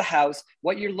 This is a house.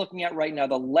 What you're looking at right now,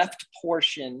 the left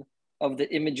portion of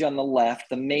the image on the left,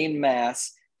 the main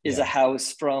mass, is a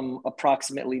house from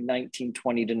approximately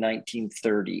 1920 to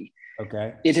 1930.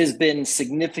 Okay. It has been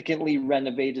significantly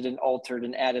renovated and altered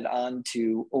and added on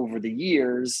to over the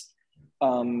years.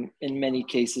 In many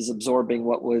cases, absorbing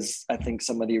what was, I think,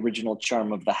 some of the original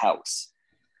charm of the house.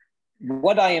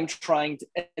 What I am trying to,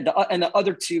 and the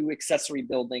other 2 accessory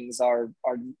buildings are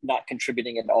not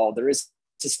contributing at all. There is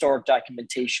historic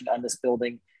documentation on this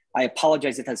building. I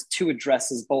apologize, it has 2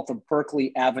 addresses, both a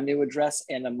Berkeley Avenue address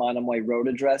and a Monomoy Road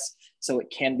address. So it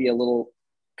can be a little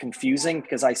confusing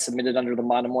because I submitted under the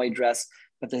Monomoy address,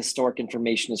 but the historic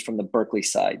information is from the Berkeley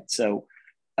side. So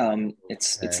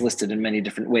it's listed in many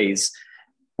different ways.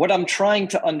 What I'm trying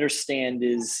to understand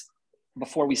is,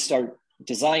 before we start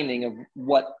designing, of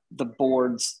what the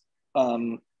board's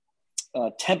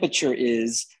temperature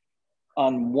is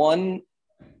on one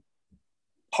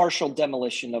partial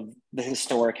demolition of the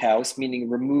historic house, meaning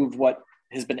remove what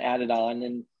has been added on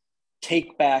and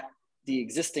take back the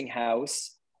existing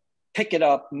house, pick it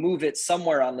up, move it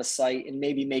somewhere on the site, and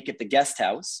maybe make it the guest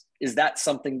house Is that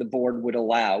something the board would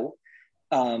allow?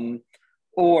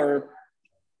 Or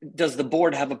does the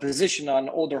board have a position on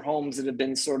older homes that have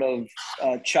been sort of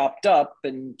chopped up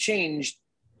and changed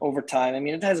over time? I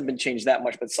mean, it hasn't been changed that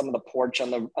much, but some of the porch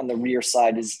on the rear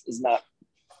side is not,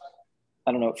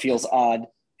 I don't know, it feels odd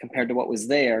compared to what was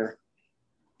there.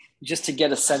 Just to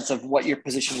get a sense of what your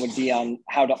position would be on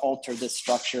how to alter this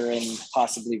structure and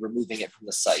possibly removing it from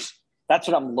the site. That's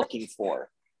what I'm looking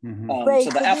for. Ray, so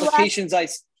the applications I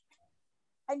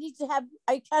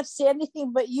can't see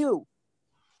anything but you,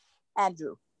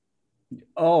 Andrew.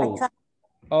 Oh,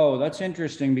 that's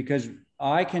interesting because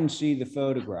I can see the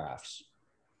photographs.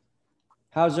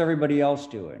 How's everybody else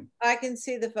doing? I can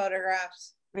see the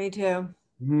photographs. Me too.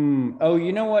 Oh,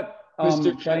 you know what?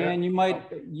 Mr. Chair. Diane, you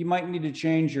might need to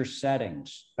change your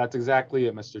settings. That's exactly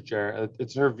it, Mr. Chair.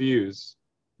 It's her views.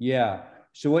 Yeah.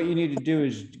 So what you need to do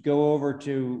is go over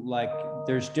to, like,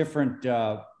 there's different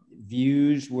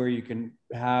views where you can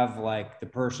have like the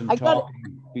person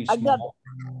talking be small.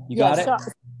 You got it?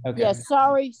 Okay. Yeah,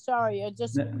 sorry. I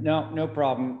just no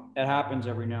problem. That happens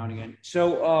every now and again.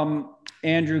 So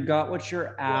Andrew, got what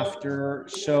you're after.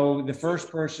 So the first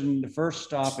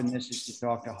stop in this is to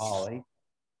talk to Holly.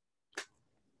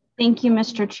 Thank you,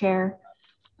 Mr. Chair.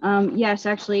 Yes,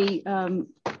 actually,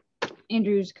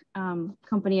 Andrew's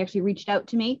company actually reached out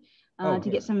to me to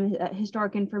get some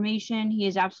historic information. He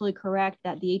is absolutely correct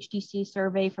that the HDC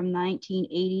survey from the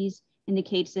 1980s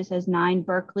indicates this as 9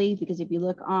 Berkeley, because if you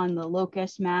look on the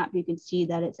locus map, you can see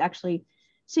that it's actually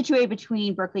situated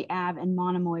between Berkeley Ave and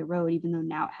Monomoy Road, even though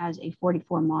now it has a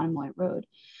 44 Monomoy Road.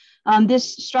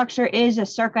 This structure is a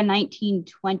circa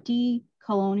 1920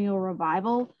 colonial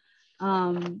revival.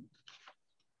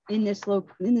 In this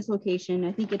location,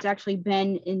 I think it's actually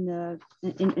been in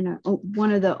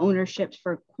one of the ownerships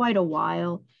for quite a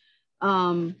while.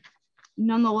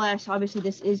 Nonetheless, obviously,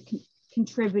 this is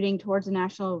contributing towards the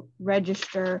National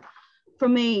Register.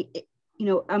 From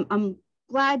I'm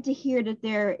glad to hear that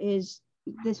there is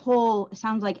this whole, it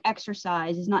sounds like,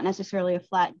 exercise is not necessarily a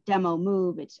flat demo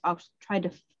move. It's I'll try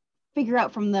to figure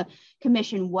out from the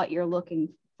commission what you're looking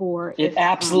for. It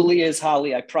absolutely is,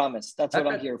 Holly. I promise. That's what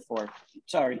I'm here for.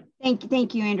 Sorry.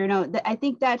 Thank you, Andrew. No, I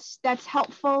think that's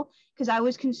helpful, because I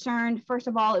was concerned. First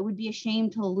of all, it would be a shame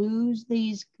to lose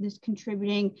this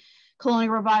contributing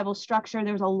colonial revival structure.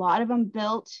 There's a lot of them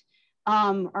built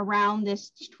around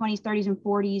this 20s, 30s, and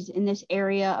 40s in this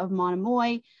area of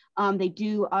Monomoy. They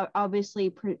do obviously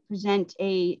present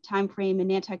a time frame in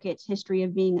Nantucket's history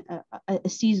of being a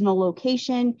seasonal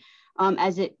location,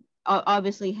 as it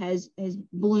obviously has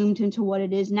bloomed into what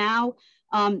it is now.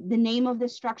 The name of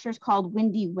this structure is called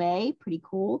Windy Way, pretty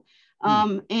cool.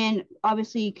 And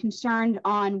obviously concerned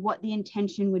on what the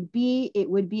intention would be. It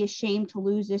would be a shame to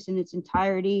lose this in its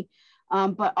entirety,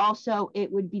 but also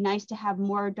it would be nice to have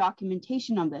more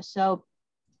documentation on this. So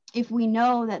if we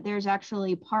know that there's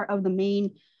actually part of the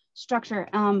main structure,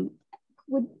 do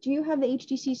you have the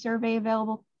HDC survey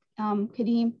available,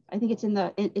 Kadeem? I think it's in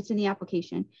the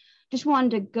application. Just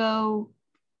wanted to go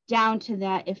down to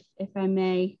that if I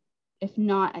may. If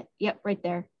not, yep, right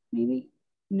there, maybe.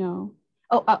 No.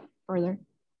 Oh, up further.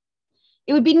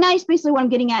 It would be nice, basically what I'm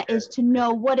getting at is to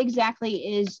know what exactly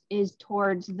is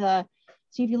towards the,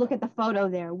 see if you look at the photo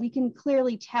there, we can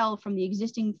clearly tell from the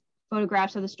existing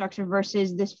photographs of the structure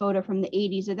versus this photo from the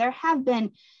 80s that there have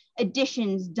been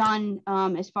additions done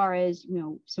as far as,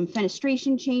 some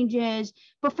fenestration changes,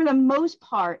 but for the most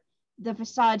part, the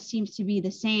facade seems to be the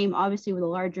same, obviously with a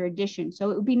larger addition. So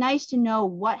it would be nice to know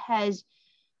what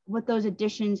those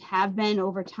additions have been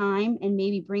over time, and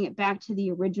maybe bring it back to the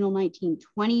original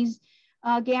 1920s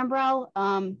gambrel.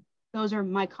 Those are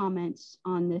my comments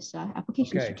on this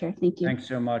application, Mr. Chair. Thank you. Thanks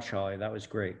so much, Holly. That was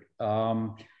great.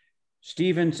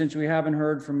 Stephen, since we haven't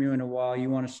heard from you in a while, you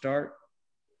want to start?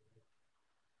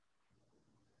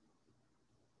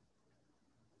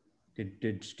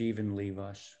 Did Stephen leave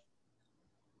us?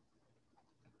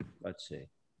 Let's see.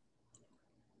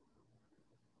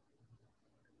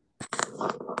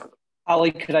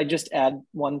 Holly, could I just add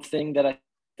one thing that I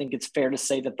think it's fair to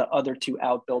say that the other 2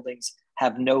 outbuildings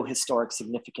have no historic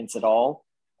significance at all,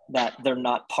 that they're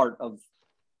not part of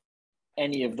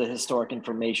any of the historic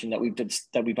information that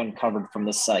we've uncovered from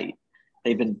the site.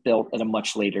 They've been built at a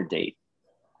much later date.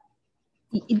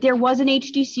 There was an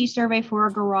HDC survey for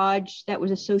a garage that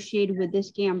was associated with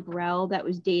this gambrel that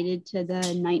was dated to the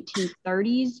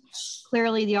 1930s.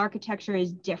 Clearly the architecture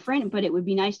is different, but it would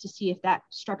be nice to see if that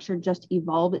structure just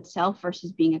evolved itself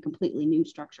versus being a completely new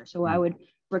structure. So I would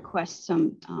request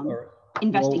some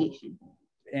investigation. Well,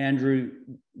 Andrew,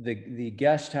 the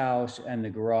guest house and the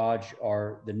garage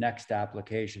are the next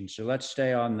application. So let's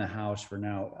stay on the house for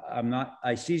now.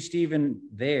 I see Stephen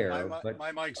there, but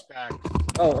my mic's back.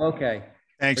 Oh, okay.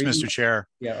 Thanks, Mr. Chair.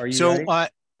 Yeah, are you so, ready?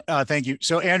 Thank you.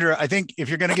 So, Andrew, I think if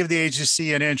you're going to give the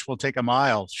agency an inch, we'll take a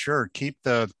mile. Sure, keep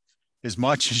as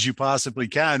much as you possibly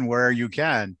can where you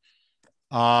can.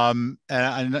 And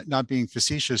I'm not being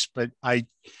facetious, but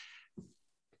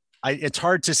it's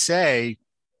hard to say.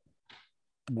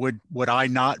 Would I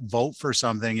not vote for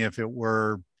something if it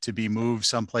were to be moved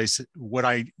someplace? Would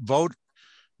I vote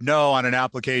no on an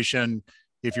application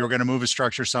if you're going to move a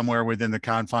structure somewhere within the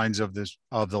confines of the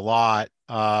lot?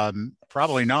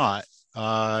 Probably not.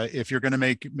 If you're going to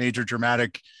make major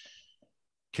dramatic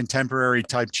contemporary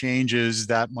type changes,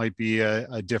 that might be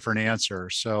a different answer.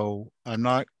 So I'm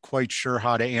not quite sure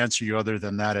how to answer you other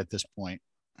than that at this point.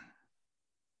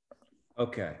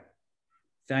 Okay.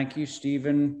 Thank you,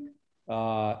 Stephen.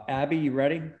 Abby, you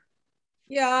ready?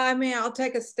 Yeah, I mean, I'll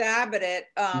take a stab at it.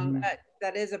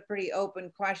 That is a pretty open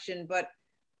question, but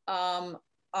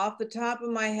off the top of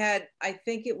my head, I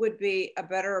think it would be a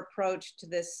better approach to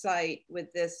this site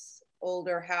with this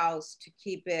older house to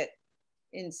keep it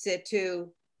in situ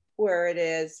where it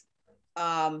is,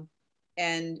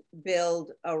 and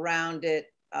build around it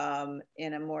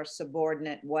in a more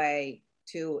subordinate way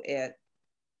to it.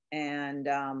 And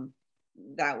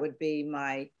that would be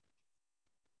my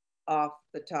off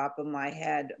the top of my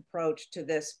head approach to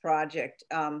this project.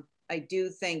 I do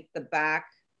think the back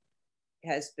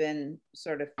has been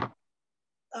sort of,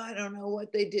 I don't know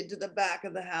what they did to the back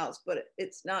of the house, but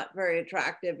it's not very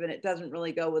attractive and it doesn't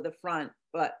really go with the front.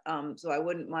 But so I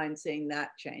wouldn't mind seeing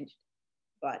that changed.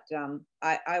 But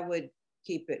I would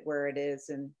keep it where it is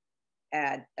and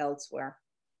add elsewhere.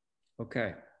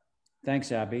 Okay.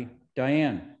 Thanks, Abby.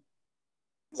 Diane.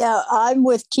 Yeah, I'm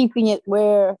with keeping it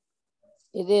where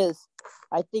it is.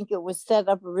 I think it was set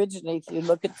up originally, if you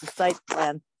look at the site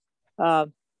plan,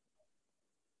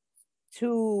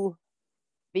 to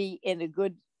be in a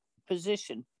good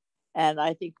position. And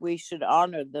I think we should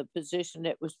honor the position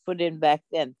it was put in back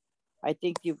then. I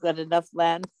think you've got enough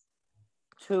land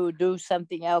to do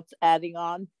something else, adding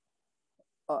on,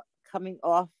 coming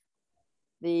off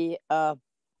the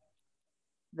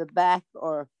back,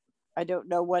 or I don't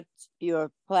know what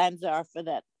your plans are for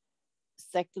that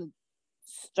second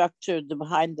structure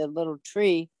behind the little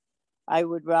tree. I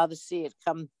would rather see it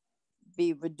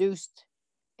be reduced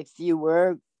if you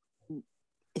were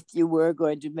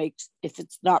going to make, if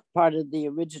it's not part of the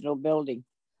original building.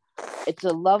 It's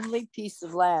a lovely piece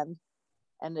of land,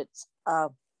 and it's a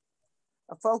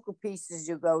focal piece as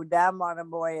you go down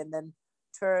Monomoy and then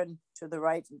turn to the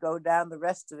right and go down the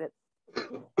rest of it.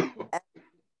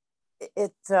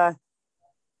 And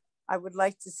I would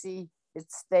like to see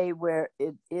it stay where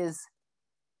it is.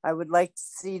 I would like to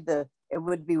see it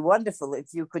would be wonderful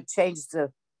if you could change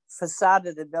the facade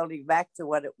of the building back to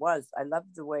what it was. I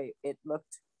loved the way it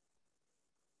looked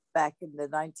back in the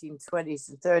 1920s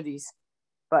and 30s,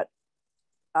 but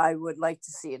I would like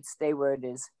to see it stay where it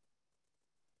is.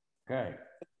 Okay.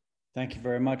 Thank you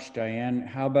very much, Diane.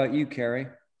 How about you, Carrie?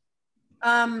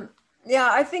 Yeah,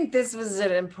 I think this was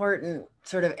an important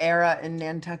sort of era in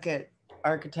Nantucket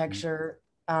architecture.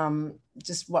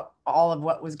 Just all of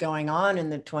what was going on in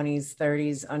the 20s,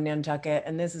 30s on Nantucket.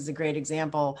 And this is a great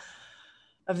example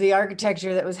of the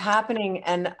architecture that was happening.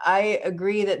 And I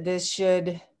agree that this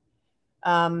should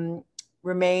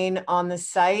remain on the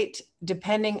site,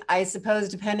 depending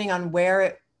on where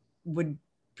it would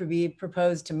be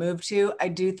proposed to move to. I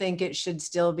do think it should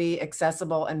still be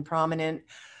accessible and prominent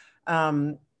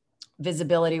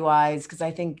visibility wise, because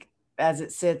I think as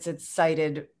it sits, it's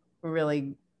sited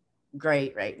really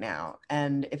great right now.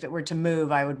 And if it were to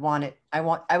move, I would want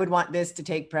this to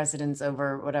take precedence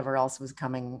over whatever else was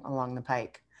coming along the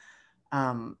pike,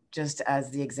 just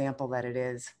as the example that it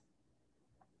is.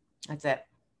 That's it.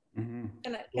 Mm-hmm.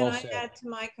 Can I add to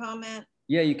my comment?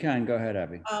 Yeah, you can. Go ahead,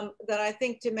 Abby. That I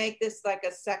think to make this like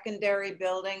a secondary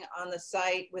building on the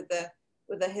site with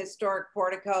a historic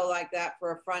portico like that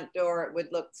for a front door, it would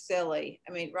look silly.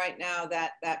 I mean, right now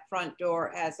that front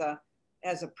door has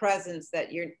a presence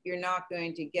that you're not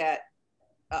going to get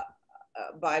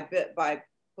by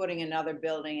putting another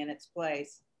building in its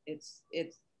place.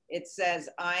 It says,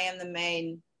 I am the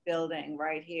main building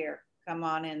right here. Come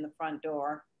on in the front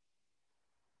door.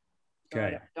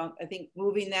 Okay. So I think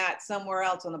moving that somewhere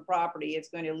else on the property, it's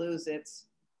going to lose its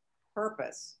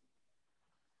purpose.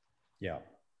 Yeah.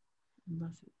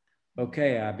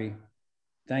 Okay, Abby.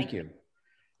 Thank you.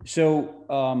 So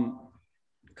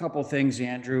a couple things,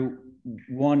 Andrew.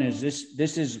 One is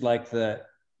this is like the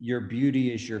your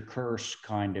beauty is your curse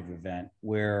kind of event,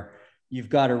 where you've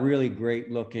got a really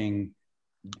great looking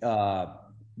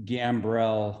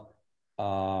gambrel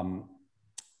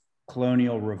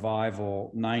colonial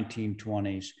revival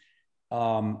 1920s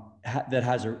that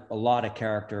has a lot of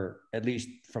character, at least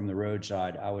from the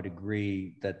roadside. I would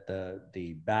agree that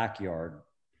the backyard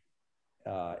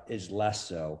is less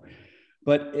so,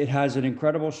 but it has an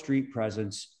incredible street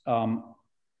presence.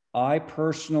 I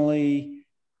personally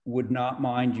would not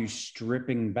mind you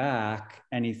stripping back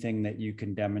anything that you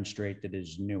can demonstrate that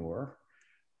is newer.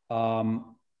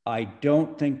 I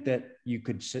don't think that you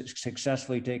could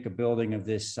successfully take a building of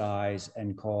this size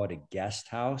and call it a guest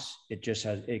house. It just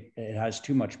has, it has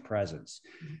too much presence.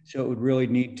 So it would really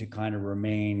need to kind of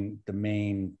remain the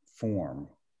main form,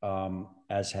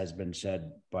 as has been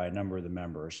said by a number of the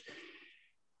members.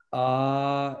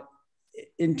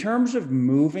 In terms of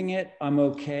moving it, I'm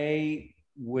okay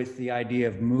with the idea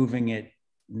of moving it,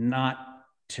 not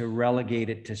to relegate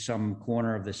it to some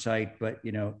corner of the site, but,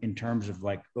 you know, in terms of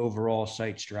like overall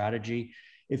site strategy,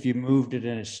 if you moved it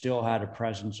and it still had a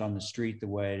presence on the street the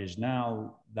way it is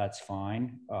now, that's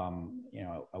fine. You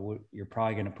know, you're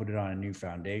probably going to put it on a new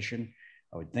foundation.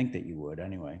 I would think that you would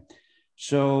anyway.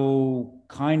 So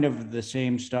kind of the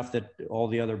same stuff that all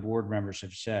the other board members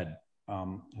have said.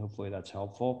 Hopefully that's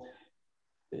helpful.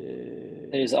 It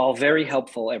is all very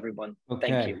helpful, everyone. Okay.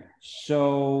 Thank you.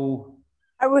 So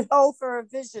I would hope for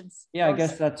revisions. yeah, I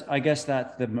guess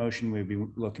that's the motion we'd be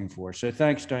looking for. So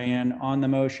thanks, Diane. On the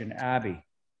motion, Abby.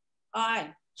 Aye.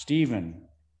 Stephen.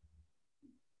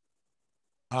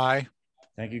 Aye.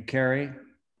 Thank you, Carrie.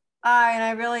 Aye, and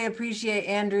I really appreciate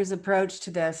Andrew's approach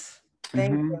to this.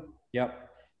 Thank you. Yep.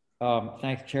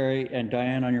 Thanks, Carrie. And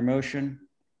Diane, on your motion.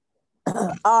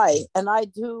 Aye, and I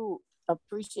do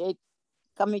appreciate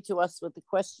coming to us with the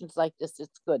questions like this.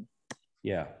 It's good.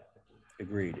 Yeah,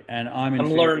 agreed. And I'm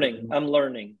learning. I'm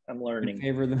learning. In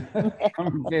favor of the, I'm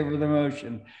in favor of the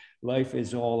motion. Life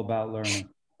is all about learning.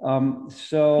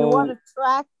 So you want to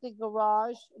track the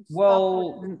garage?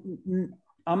 Well,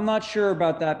 I'm not sure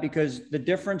about that, because the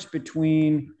difference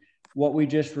between what we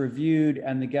just reviewed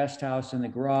and the guest house and the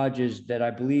garage is that I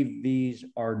believe these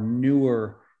are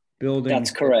newer buildings.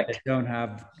 That's correct. That don't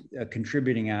have a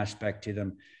contributing aspect to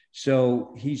them.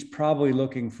 So he's probably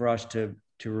looking for us to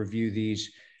review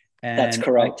these. And that's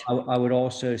correct. I would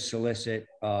also solicit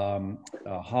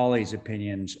Holly's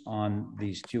opinions on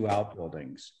these two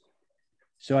outbuildings.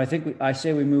 So I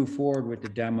say we move forward with the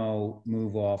demo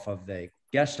move off of the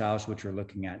guest house, which we're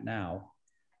looking at now.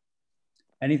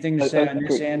 Anything to say on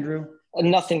this, Andrew?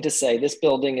 Nothing to say. This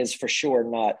building is for sure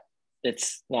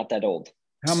it's not that old.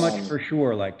 How much for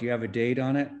sure? Like, do you have a date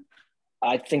on it?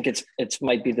 I think it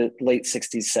might be the late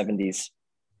 60s, 70s.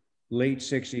 Late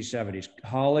 60s, 70s.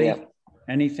 Holly, yeah.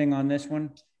 Anything on this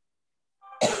one?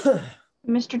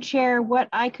 Mr. Chair, what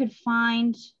I could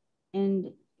find, and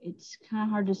it's kind of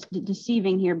hard to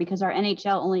deceiving here because our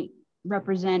NHL only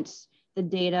represents the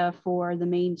data for the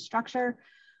main structure.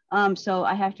 So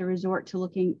I have to resort to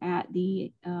looking at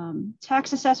the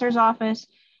tax assessor's office.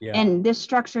 Yeah. And this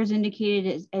structure is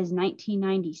indicated as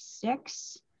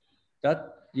 1996.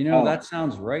 That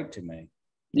sounds right to me.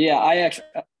 Yeah,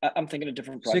 I'm thinking a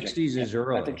different project. 60s is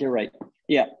early. I think you're right.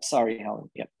 Yeah, sorry, Helen.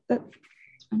 Yeah.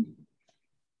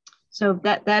 So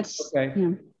that's okay. You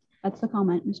know, that's the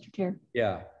comment, Mr. Chair.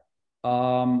 Yeah.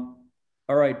 All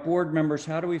right, board members,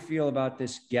 how do we feel about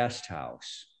this guest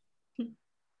house?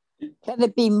 Can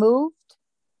it be moved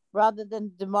rather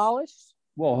than demolished?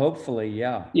 Well, hopefully,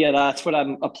 yeah. Yeah, that's what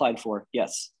I'm applied for.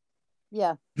 Yes.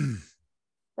 Yeah.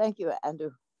 Thank you,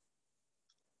 Andrew.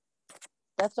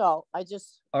 That's all.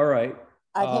 All right.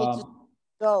 I'd hate to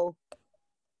go.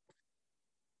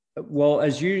 Well,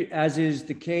 as is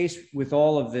the case with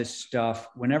all of this stuff,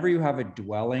 whenever you have a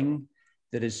dwelling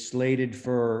that is slated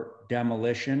for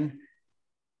demolition,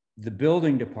 the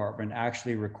building department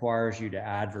actually requires you to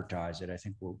advertise it. I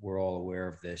think we're all aware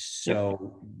of this.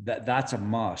 So that's a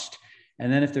must.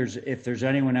 And then if there's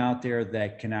anyone out there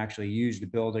that can actually use the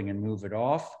building and move it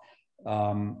off,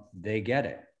 they get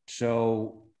it.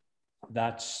 So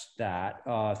that's that.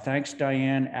 Thanks,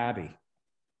 Diane. Abby.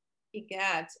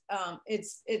 Egad,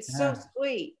 it's so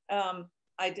sweet.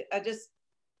 I just,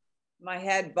 my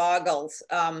head boggles.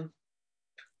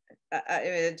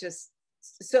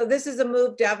 So this is a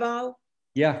move demo?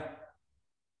 Yeah.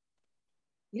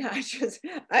 Yeah,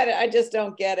 I just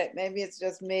don't get it. Maybe it's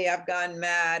just me. I've gone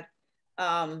mad.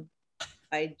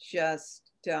 I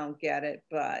just don't get it,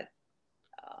 but.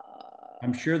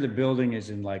 I'm sure the building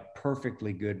is in like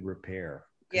perfectly good repair.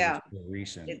 Yeah. It's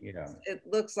recent, it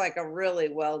looks like a really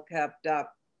well kept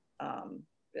up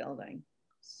building.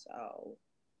 So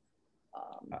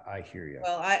I hear you.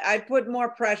 Well, I put more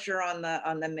pressure on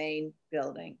the main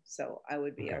building, so I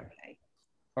would be okay.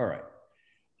 All right,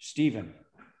 Stephen.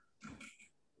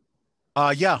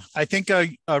 Yeah, I think a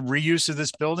reuse of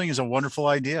this building is a wonderful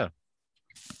idea.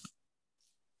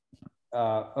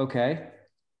 Okay.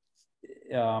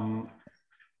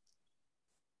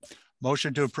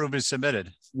 Motion to approve is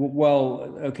submitted.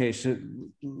 Well, okay, so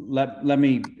let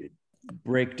me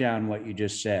break down what you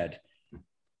just said.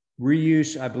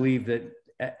 Reuse, I believe that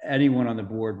anyone on the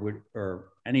board would, or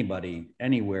anybody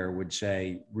anywhere would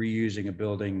say reusing a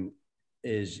building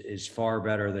is far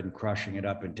better than crushing it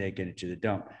up and taking it to the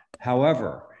dump.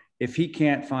 However, if he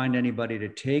can't find anybody to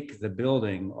take the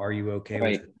building, are you okay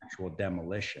with actual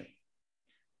demolition?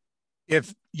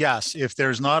 Yes, if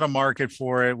there's not a market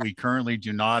for it, we currently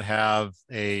do not have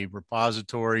a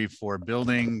repository for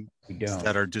buildings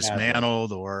that are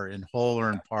dismantled or in whole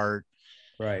or in part.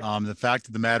 Right. The fact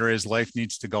of the matter is life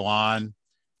needs to go on.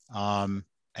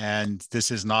 And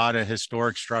this is not a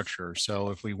historic structure. So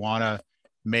if we want to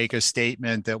make a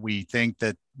statement that we think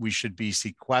that we should be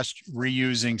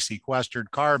reusing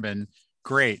sequestered carbon,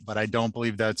 great, but I don't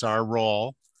believe that's our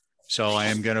role. So I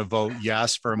am going to vote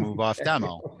yes for a move off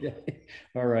demo. Okay.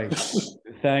 All right.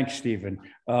 Thanks, Stephen.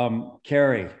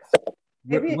 Carrie,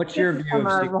 what's your view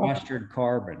of sequestered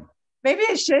carbon? Maybe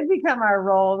it should become our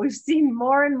role. We've seen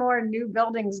more and more new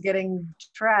buildings getting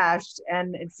trashed.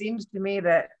 And it seems to me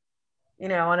that, you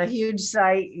know, on a huge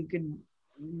site, you could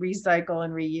recycle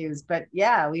and reuse. But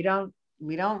yeah, we don't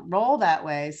roll that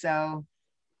way. So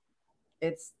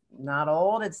it's not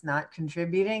old, it's not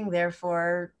contributing.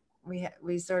 Therefore,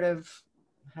 we sort of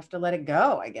have to let it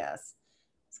go, I guess.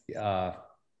 Yeah,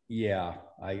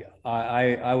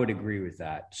 I would agree with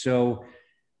that. So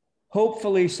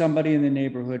hopefully somebody in the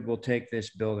neighborhood will take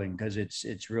this building because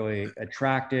it's really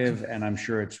attractive and I'm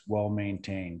sure it's well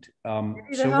maintained.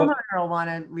 Maybe the homeowner will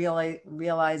want to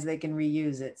realize they can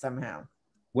reuse it somehow.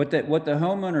 What the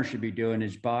homeowner should be doing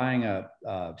is buying a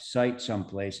site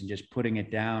someplace and just putting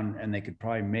it down, and they could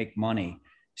probably make money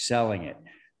selling it.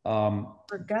 Or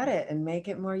gut it and make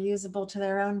it more usable to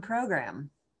their own program.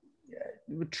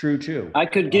 True too. I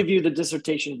could give you the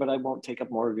dissertation, but I won't take up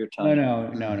more of your time.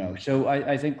 No. So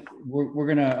I think we're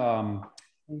gonna.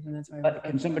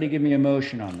 Can somebody give me a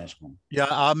motion on this one? Yeah,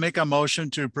 I'll make a motion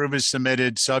to approve as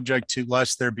submitted, subject to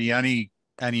lest there be any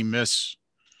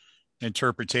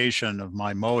misinterpretation of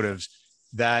my motives,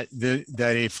 that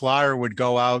a flyer would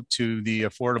go out to the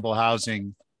affordable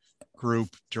housing group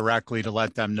directly to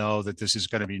let them know that this is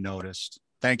going to be noticed.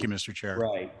 Thank you, Mr. Chair.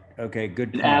 Right. Okay,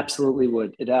 good. It absolutely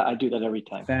would. I do that every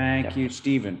time. Thank you,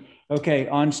 Stephen. Okay,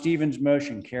 on Stephen's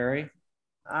motion, Carrie?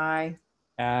 Aye.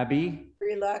 Abby?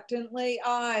 Reluctantly,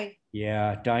 aye.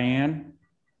 Yeah, Diane?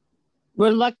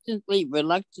 Reluctantly,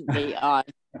 aye.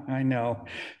 I know.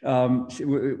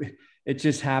 It's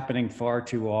just happening far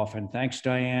too often. Thanks,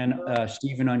 Diane.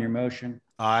 Stephen, on your motion?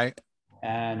 Aye.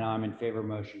 And I'm in favor.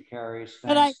 Motion carries.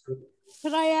 Could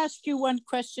I ask you one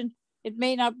question? It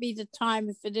may not be the time.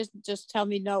 If it isn't, just tell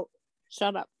me no.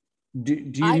 Shut up. Do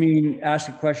you mean ask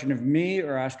a question of me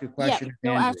or ask a question of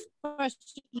Andrew? Ask a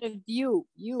question of you.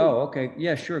 Oh, okay.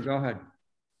 Yeah, sure. Go ahead.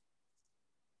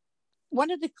 One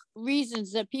of the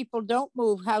reasons that people don't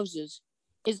move houses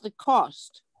is the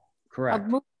cost. Correct. Of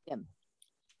moving them.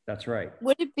 That's right.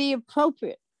 Would it be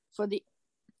appropriate for the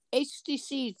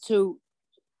HDC to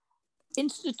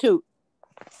institute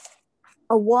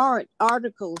a warrant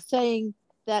article saying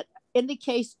that in the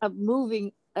case of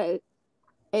moving a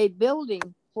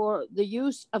building for the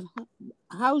use of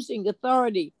housing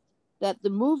authority, that the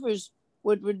movers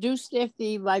would reduce their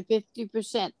fee by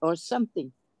 50% or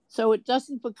something, so it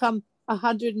doesn't become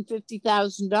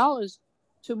 $150,000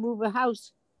 to move a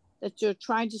house that you're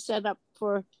trying to set up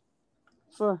for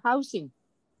housing.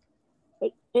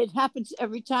 It happens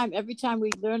every time. Every time we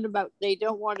learn about, they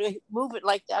don't want to move it,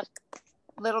 like that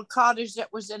little cottage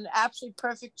that was in absolutely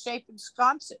perfect shape in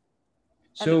Wisconsin.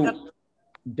 So,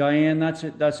 Diane,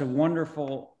 that's a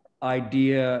wonderful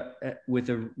idea with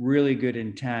a really good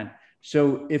intent.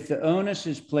 So if the onus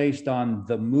is placed on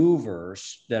the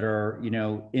movers that are,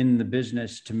 in the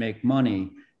business to make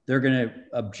money, they're going to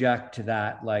object to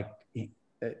that like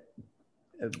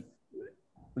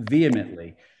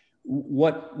vehemently.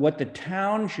 What the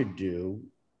town should do,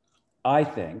 I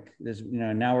think, is,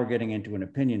 now we're getting into an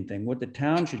opinion thing. What the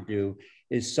town should do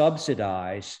is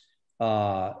subsidize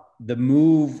the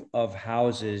move of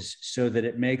houses so that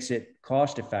it makes it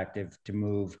cost effective to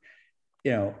move,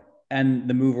 and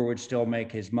the mover would still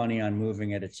make his money on moving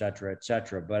it, et cetera, et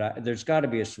cetera. But there's got to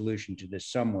be a solution to this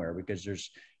somewhere, because there's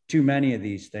too many of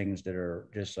these things that are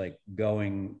just like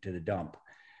going to the dump.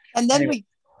 And then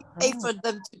pay for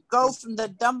them to go from the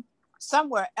dump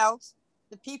somewhere else.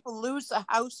 The people lose the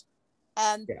house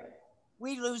and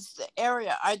we lose the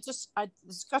area. There's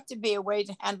got to be a way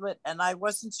to handle it. And I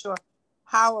wasn't sure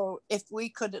how or if we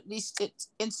could at least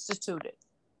institute it.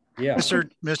 Yeah.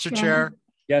 Mr. Chair.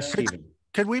 Yes, Stephen.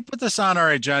 Could we put this on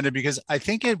our agenda? Because I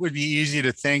think it would be easy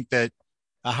to think that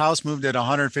a house moved at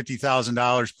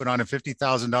 $150,000, put on a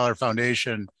 $50,000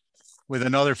 foundation with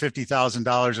another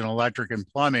 $50,000 in electric and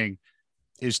plumbing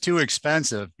is too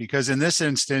expensive, because in this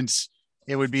instance,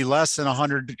 it would be less than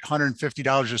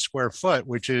 $150 a square foot,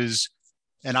 which is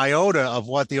an iota of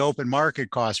what the open market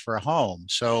costs for a home.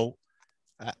 So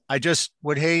I just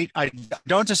would hate, I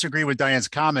don't disagree with Diane's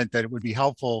comment that it would be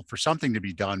helpful for something to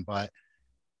be done, but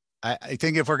I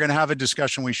think if we're going to have a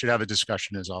discussion, we should have a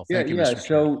discussion is all. Thank you, Mr. Chair.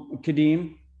 So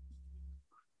Kadeem,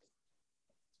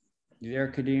 you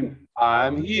there, Kadeem?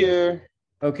 I'm here.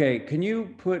 Okay, can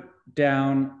you put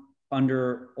down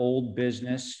under old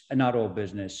business, not old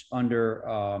business, under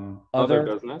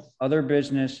other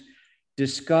business,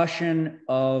 discussion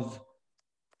of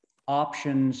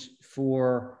options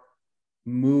for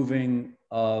moving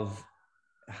of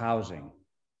housing?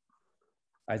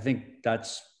 I think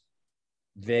that's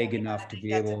vague enough to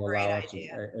be able to allow us an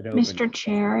open. Mr.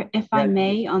 Chair, if I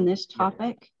may, on this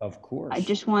topic, of course, I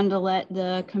just wanted to let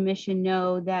the commission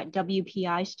know that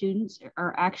WPI students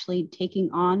are actually taking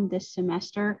on this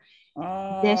semester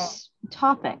this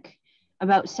topic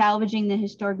about salvaging the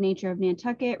historic nature of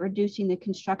Nantucket, reducing the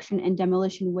construction and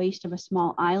demolition waste of a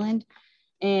small island.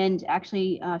 And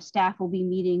actually staff will be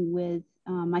meeting with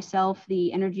myself,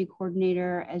 the energy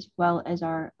coordinator, as well as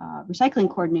our recycling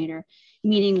coordinator,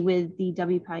 meeting with the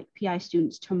WPI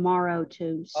students tomorrow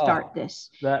to start this.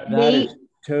 That is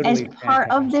totally as part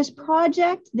of this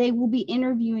project, they will be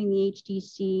interviewing the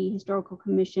HDC, Historical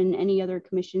Commission, any other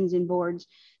commissions and boards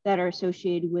that are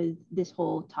associated with this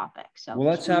whole topic. So well,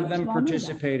 let's have them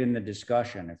participate in the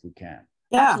discussion if we can.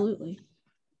 Yeah, absolutely.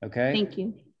 Okay. Thank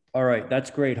you. All right, that's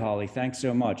great, Holly. Thanks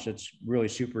so much. That's really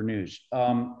super news.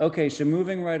 Okay, so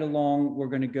moving right along, we're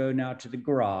going to go now to the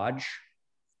garage.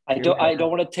 I don't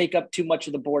want to take up too much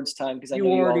of the board's time because I know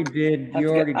you already did.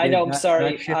 I know. I'm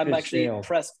sorry. I'm actually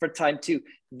pressed for time too.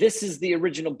 This is the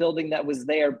original building that was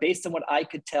there. Based on what I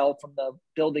could tell from the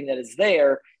building that is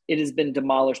there, it has been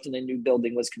demolished and a new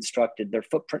building was constructed. Their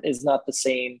footprint is not the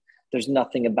same. There's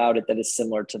nothing about it that is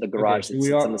similar to the garage that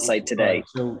sits on the site today. Right,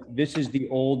 so this is the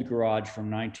old garage from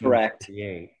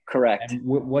 1958. Correct. And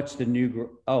what's the new?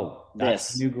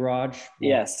 That's the new garage. Well,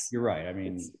 yes, you're right. I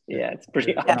mean, it's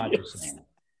pretty obvious.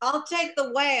 I'll take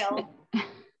the whale.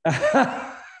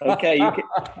 Okay, you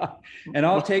can. And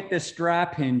I'll take the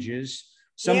strap hinges.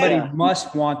 Somebody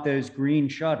must want those green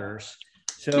shutters.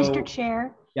 So, Mr.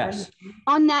 Chair. Yes.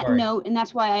 On that note, and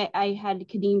that's why I had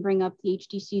Kadeem bring up the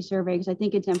HDC survey because I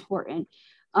think it's important.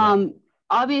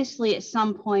 Obviously, at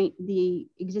some point, the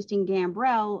existing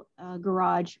Gambrell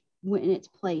garage went in its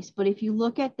place. But if you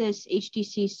look at this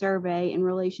HDC survey in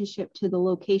relationship to the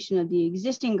location of the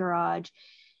existing garage,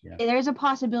 there's a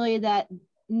possibility that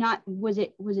was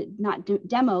it not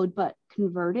demoed but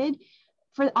converted.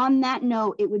 On that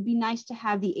note, it would be nice to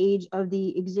have the age of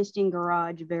the existing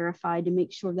garage verified to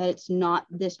make sure that it's not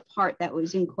this part that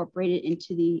was incorporated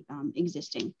into the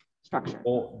existing structure.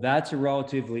 Well, that's a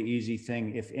relatively easy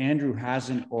thing. If Andrew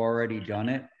hasn't already done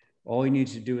it, all he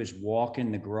needs to do is walk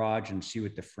in the garage and see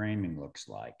what the framing looks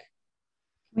like.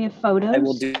 We have photos. I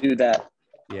will do that.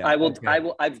 Yeah,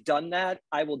 I've done that.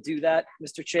 I will do that,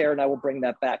 Mr. Chair, and I will bring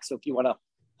that back. So if you want to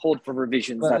hold for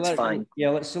revisions, that's fine.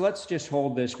 Yeah, so let's just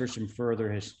hold this for some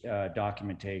further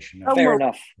documentation. Fair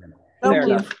enough. Fair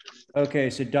enough. Okay,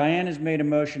 so Diane has made a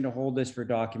motion to hold this for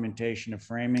documentation of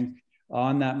framing.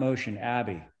 On that motion,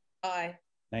 Abby. Aye.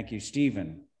 Thank you,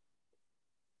 Stephen.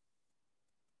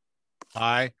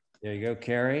 Aye. There you go,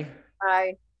 Carrie.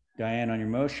 Aye. Diane, on your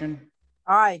motion?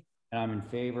 Aye. And I'm in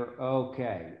favor.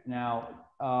 Okay, now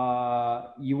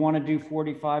you want to do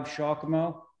 45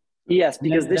 Shawcamo? Yes,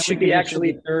 because this should be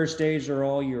actually Thursdays are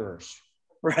all yours.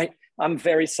 Right. I'm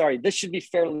very sorry. This should be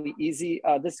fairly easy.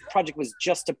 This project was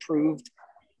just approved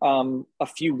a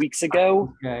few weeks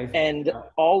ago. Okay. And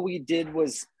all we did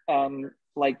was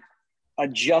like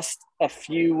adjust a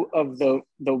few of the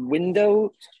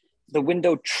window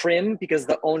trim because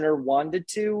the owner wanted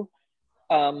to.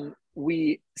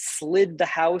 We slid the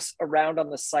house around on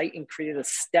the site and created a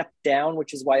step down,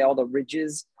 which is why all the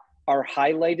ridges are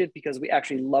highlighted, because we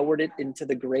actually lowered it into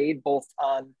the grade both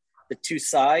on the two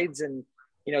sides. And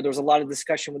you know, there was a lot of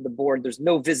discussion with the board. There's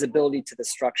no visibility to the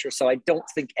structure, so I don't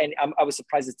think any. I was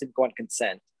surprised it didn't go on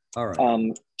consent. All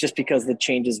right. Just because the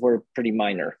changes were pretty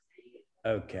minor.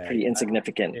 Okay. Pretty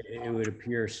insignificant. It would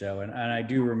appear so. And I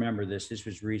do remember this. This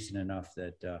was recent enough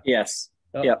that. Yes.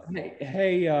 Yep.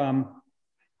 Hey,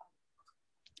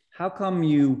 how come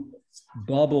you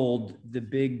bubbled the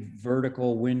big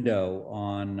vertical window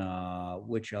on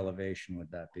which elevation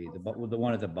would that be? The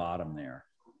one at the bottom there.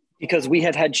 Because we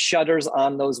had shutters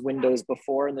on those windows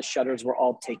before and the shutters were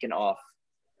all taken off.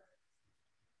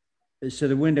 So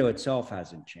the window itself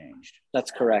hasn't changed.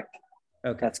 That's correct.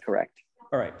 Okay. That's correct.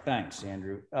 All right. Thanks,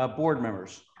 Andrew. Board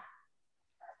members.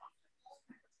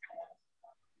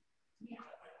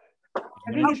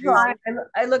 I think it's fine.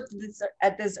 I looked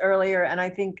at this earlier and I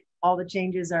think all the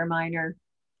changes are minor.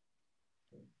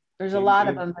 There's a lot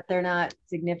of them, but they're not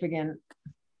significant.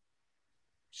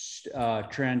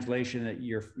 Translation that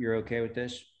you're okay with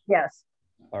this? Yes.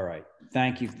 All right.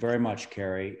 Thank you very much,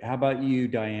 Carrie. How about you,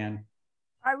 Diane?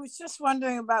 I was just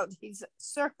wondering about, he's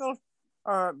circled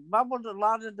or bubbled a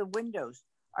lot of the windows.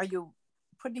 Are you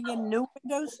putting in new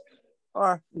windows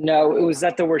or? No, it was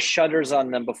that there were shutters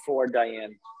on them before,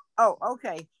 Diane. Oh,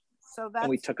 okay. So that's. And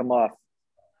we took them off.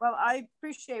 Well, I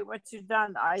appreciate what you've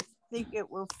done. I think it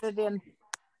will fit in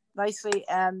nicely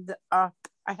and I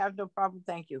have no problem.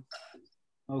 Thank you.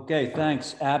 Okay,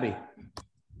 thanks. Abby.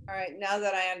 All right, now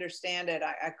that I understand it,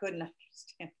 I couldn't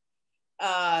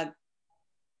understand.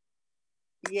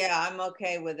 Yeah, I'm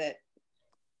okay with it.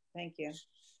 Thank you.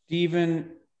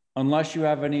 Stephen, unless you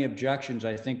have any objections,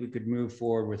 I think we could move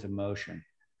forward with a motion.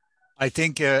 I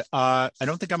think, I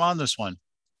don't think I'm on this one.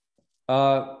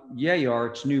 Yeah, you are.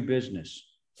 It's new business.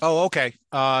 Oh, okay.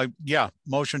 Yeah,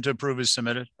 motion to approve is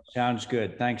submitted. Sounds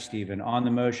good. Thanks, Stephen. On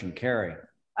the motion, Carrie.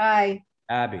 Aye.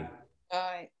 Abby.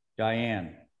 Aye.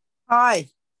 Diane. Aye.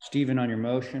 Stephen on your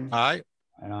motion. Aye.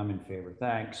 And I'm in favor.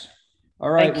 Thanks. All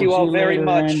right. Thank you all very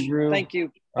much. Andrew. Thank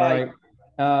you. All Bye.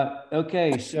 right.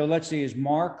 Okay, so let's see. Is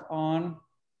Mark on?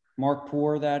 Mark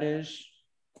Poor, that is?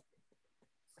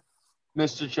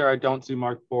 Mr. Chair, I don't see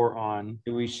Mark Poor on.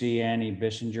 Do we see Annie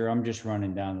Bissinger? I'm just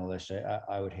running down the list.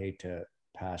 I would hate to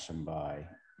pass him by,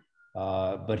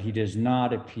 but he does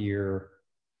not appear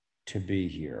to be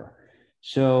here.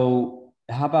 So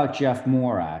how about Jeff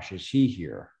Morash? Is he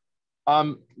here?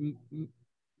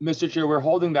 Mr. Chair, we're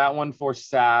holding that one for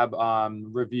SAB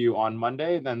review on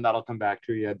Monday, then that'll come back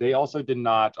to you. They also did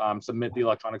not submit the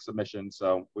electronic submission,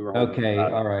 so we were holding okay.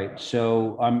 that. All right.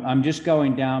 So I'm just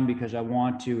going down because I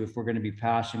want to, if we're going to be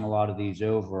passing a lot of these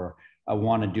over, I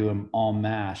want to do them en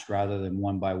masse rather than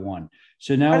one by one.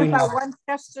 So now what we about have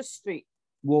Winchester Street.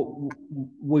 Well,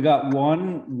 we got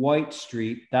one White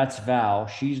Street. That's Val.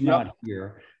 She's not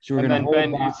here. So we're going to hold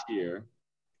Ben back. is here.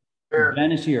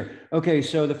 Ben is here. Okay,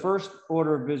 so the first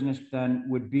order of business then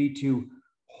would be to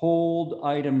hold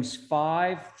items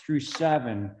 5 through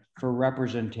 7 for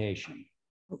representation.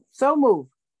 So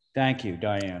moved. Thank you,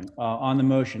 Diane. On the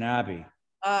motion, Abby.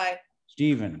 Aye.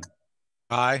 Stephen.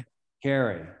 Aye.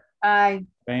 Carrie. Aye.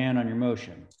 Ben on your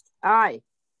motion. Aye.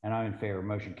 And I'm in favor.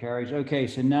 Motion carries. Okay,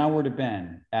 so now we're to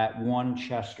Ben at 1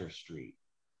 Chester Street.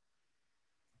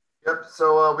 Yep.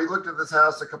 So we looked at this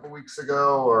house a couple weeks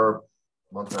ago, or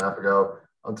a month and a half ago,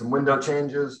 on some window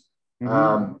changes.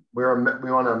 Mm-hmm.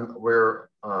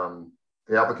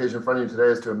 The application in front of you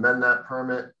today is to amend that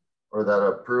permit or that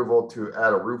approval to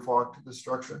add a roof walk to the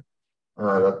structure.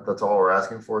 That's all we're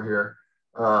asking for here.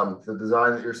 The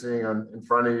design that you're seeing in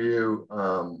front of you,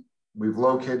 we've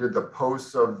located the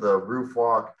posts of the roof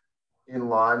walk in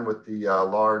line with the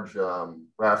large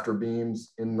rafter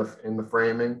beams in the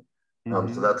framing.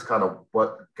 Mm-hmm. So that's kind of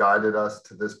what guided us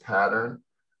to this pattern.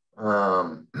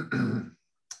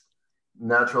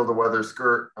 Natural to weather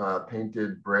skirt,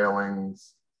 painted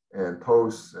railings and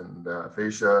posts and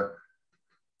fascia.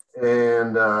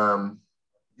 And,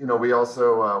 we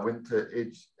also went to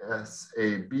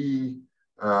HSAB.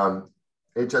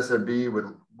 HSAB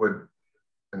would,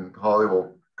 and Holly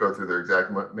will go through their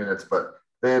exact minutes, but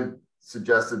they had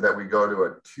suggested that we go to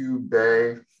a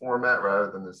 2-bay format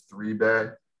rather than this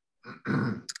 3-bay.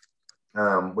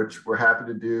 Which we're happy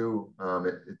to do.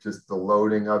 It just the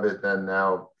loading of it then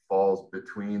now falls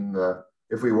between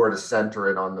if we were to center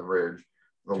it on the ridge,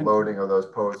 the loading of those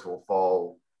posts will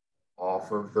fall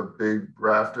off of the big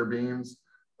rafter beams,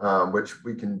 which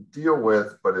we can deal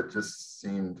with, but it just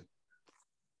seemed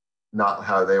not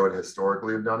how they would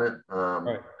historically have done it.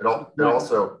 Right. It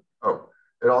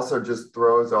also just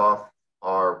throws off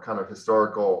our kind of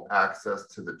historical access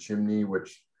to the chimney,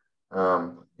 which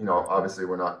obviously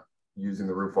we're not using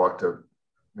the roof walk to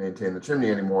maintain the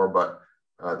chimney anymore, but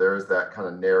there is that kind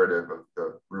of narrative of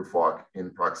the roof walk in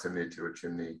proximity to a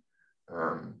chimney.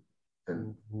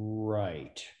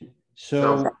 Right.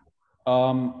 So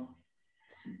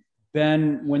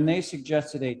Ben, when they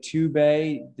suggested a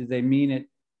 2-bay, did they mean it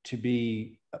to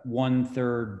be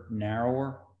 1/3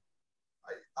 narrower?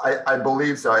 I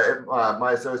believe so.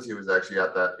 My associate was actually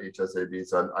at that HSAB,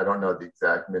 so I don't know the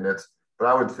exact minutes, but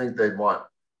I would think they'd want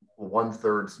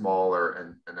 1/3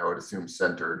 smaller and I would assume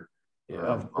centered.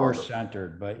 Of course,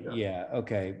 centered, but yeah,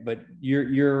 okay. But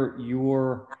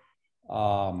your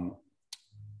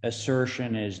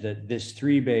assertion is that this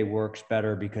 3-bay works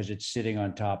better because it's sitting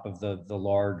on top of the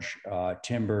large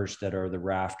timbers that are the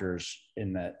rafters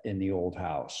in the old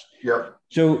house. Yep.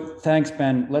 So thanks,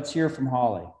 Ben. Let's hear from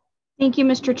Holly. Thank you,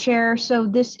 Mr. Chair. So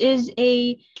this is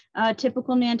a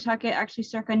typical Nantucket, actually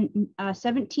circa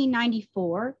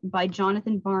 1794 by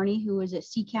Jonathan Barney, who was a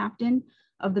sea captain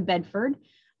of the Bedford.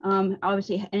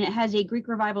 Obviously, and it has a Greek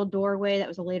Revival doorway that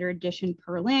was a later addition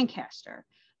per Lancaster.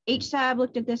 HSAB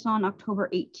looked at this on October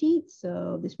 18th,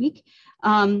 so this week,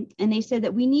 and they said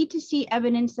that we need to see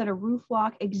evidence that a roof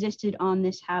walk existed on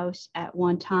this house at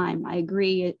one time. I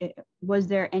agree. Was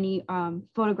there any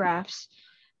photographs?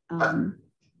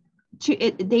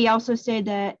 They also said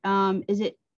that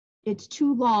it's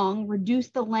too long, reduce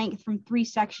the length from 3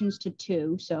 sections to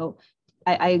 2. So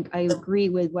I agree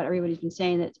with what everybody's been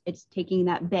saying, that it's taking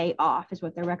that bay off is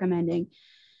what they're recommending.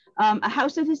 A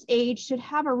house of this age should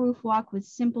have a roof walk with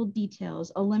simple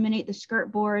details, eliminate the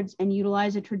skirt boards and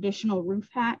utilize a traditional roof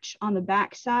hatch on the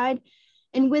back side.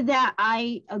 And with that,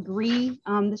 I agree.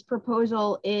 This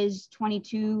proposal is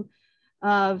 22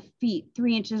 feet,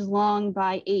 3 inches long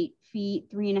by 8 feet,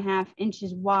 3.5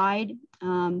 inches wide.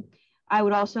 I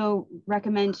would also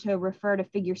recommend to refer to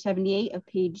figure 78 of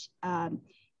page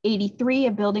 83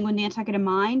 of Building with Nantucket in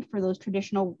Mind for those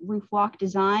traditional roof walk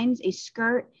designs. A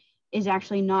skirt is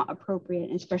actually not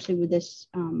appropriate, especially with this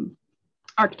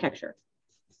architecture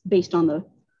based on the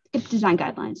design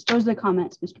guidelines. Those are the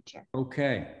comments, Mr. Chair.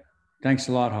 Okay, thanks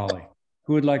a lot, Holly.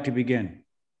 Who would like to begin?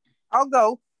 I'll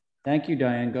go. Thank you,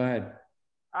 Diane. Go ahead.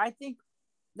 I think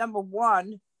number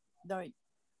one,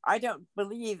 I don't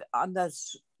believe on the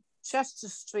Chester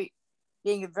Street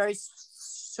being a very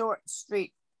short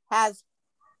street has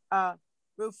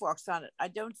roof walks on it. I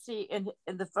don't see in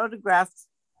the photographs.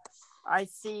 I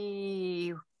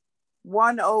see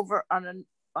one over on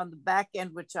the back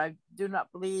end, which I do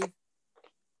not believe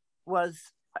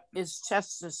is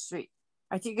Chester Street.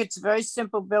 I think it's a very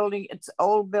simple building. It's an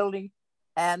old building,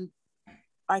 and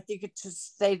I think it should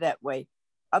stay that way.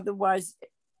 Otherwise,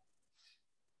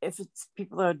 if it's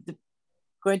people are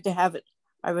going to have it,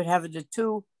 I would have it a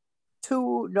two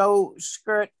no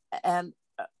skirt and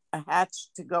a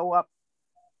hatch to go up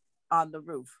on the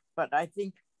roof. But I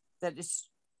think that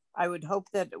I would hope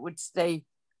that it would stay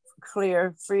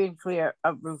clear, free and clear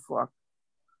of roof walk.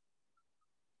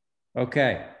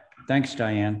 Okay, thanks,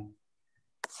 Diane.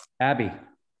 Abby.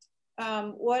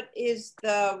 What is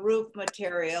the roof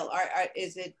material?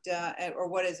 Is it, or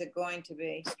what is it going to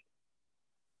be?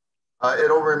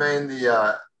 It'll remain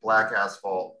the black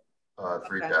asphalt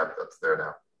 3-tab that's there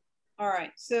now. All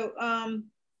right, so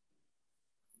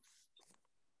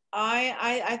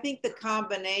I think the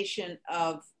combination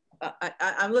of,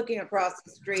 I'm looking across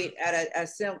the street at a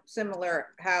similar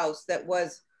house that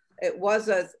was a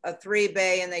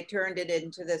 3-bay, and they turned it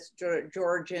into this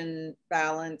Georgian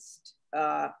balanced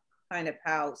kind of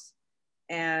house.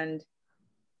 And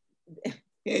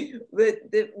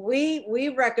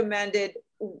we recommended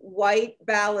white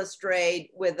balustrade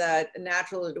with a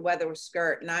natural weather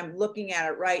skirt, and I'm looking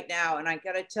at it right now, and I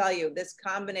gotta tell you, this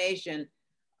combination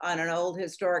on an old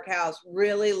historic house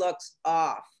really looks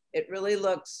off. It really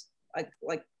looks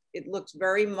like it looks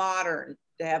very modern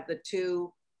to have the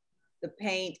two, the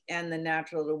paint and the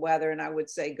natural to weather, and I would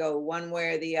say go one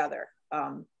way or the other.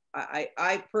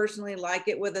 I personally like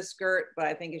it with a skirt, but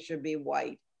I think it should be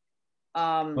white.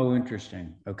 Oh,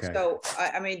 interesting. Okay. So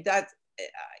I mean, that's,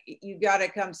 you got to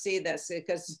come see this,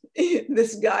 because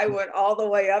this guy went all the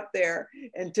way up there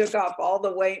and took off all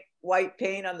the white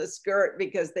paint on the skirt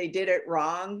because they did it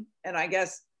wrong. And I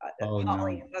guess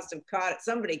Holly must have caught it.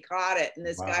 Somebody caught it, and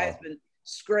this guy has been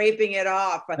scraping it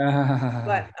off. But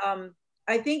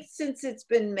I think since it's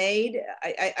been made,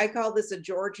 I call this a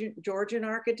Georgian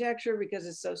architecture because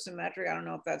it's so symmetric. I don't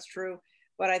know if that's true,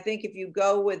 but I think if you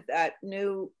go with that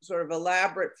new sort of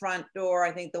elaborate front door,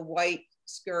 I think the white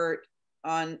skirt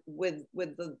on with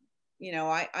the, you know,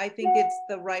 I think it's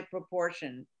the right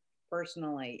proportion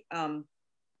personally.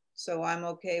 So I'm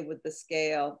okay with the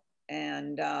scale,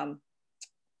 and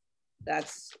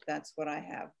that's what I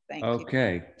have. Thank you.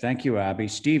 Okay, thank you, Abby.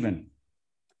 Stephen.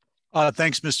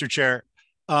 Thanks, Mr. Chair.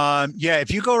 Yeah, if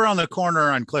you go around the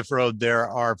corner on Cliff Road, there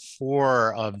are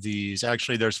 4 of these.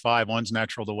 Actually, there's 5. One's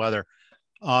natural to weather.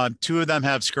 2 of them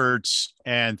have skirts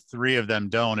and 3 of them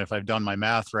don't, if I've done my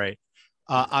math right.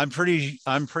 I'm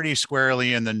pretty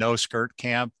squarely in the no skirt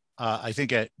camp. I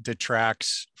think it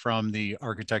detracts from the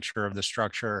architecture of the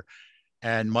structure,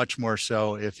 and much more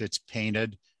so if it's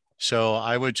painted. So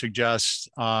I would suggest,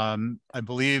 I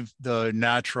believe the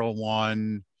natural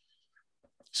one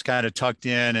is kind of tucked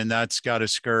in and that's got a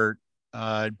skirt.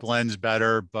 It blends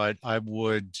better, but I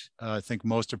would think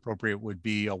most appropriate would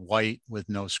be a white with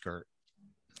no skirt.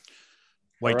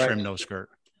 White trim, no skirt.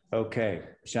 Okay,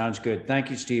 sounds good. Thank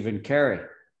you, Stephen. Carrie?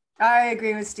 I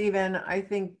agree with Stephen. I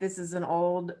think this is an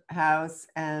old house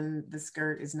and the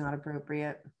skirt is not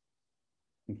appropriate.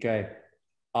 Okay,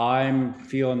 I'm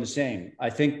feeling the same.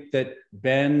 I think that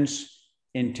Ben's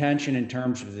intention in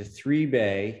terms of the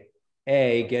 3-bay,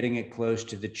 getting it close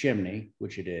to the chimney,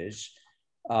 which it is,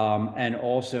 and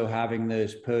also having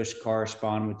those posts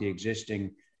correspond with the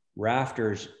existing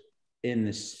rafters in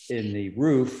the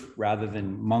roof rather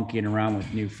than monkeying around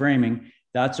with new framing.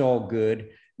 That's all good.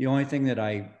 The only thing that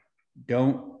I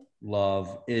don't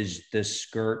love is this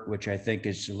skirt, which I think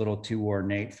is a little too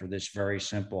ornate for this very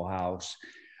simple house.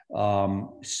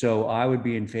 So I would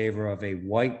be in favor of a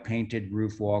white painted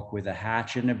roof walk with a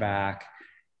hatch in the back,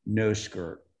 no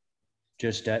skirt,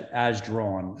 just as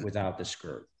drawn without the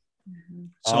skirt.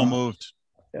 So moved.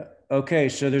 Okay,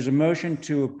 so there's a motion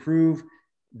to approve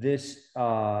this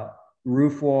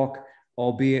roof walk,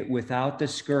 albeit without the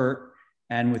skirt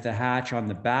and with a hatch on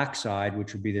the backside,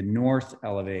 which would be the north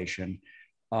elevation,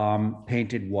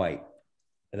 painted white.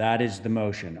 That is the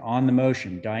motion. On the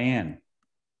motion, Diane?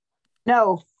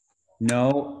 No.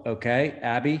 No. Okay.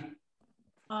 Abby?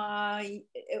 Sorry,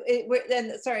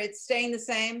 it's staying the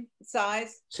same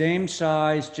size? Same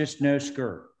size, just no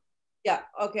skirt. Yeah,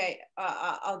 okay.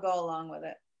 I'll go along with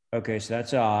it. Okay, so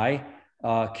that's aye.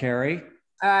 Carrie?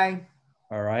 Aye.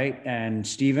 All right. And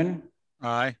Stephen?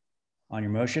 Aye. On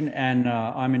your motion. And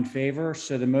I'm in favor.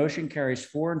 So the motion carries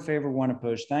 4 in favor, 1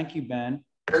 opposed. Thank you, Ben.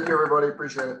 Thank you, everybody.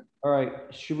 Appreciate it. All right.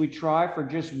 Should we try for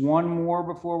just one more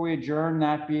before we adjourn,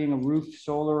 that being a roof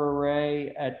solar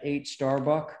array at 8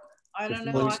 Starbuck? I don't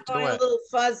know. I'm going a little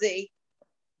fuzzy.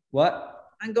 What?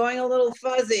 I'm going a little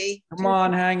fuzzy. Come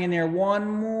on, hang in there. One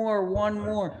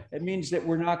more. It means that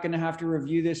we're not going to have to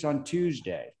review this on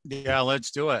Tuesday. Yeah,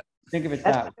 let's do it. Think of it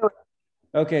that way.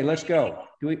 Okay, let's go.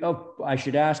 I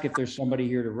should ask if there's somebody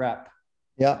here to rep.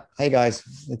 Yeah. Hey, guys.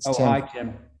 It's Tim. Hi,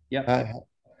 Tim. Yep.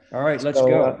 All right, let's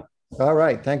go. All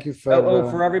right. Thank you for...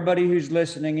 for everybody who's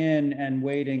listening in and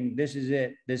waiting, this is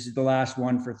it. This is the last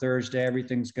one for Thursday.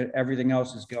 Everything's good. Everything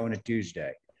else is going to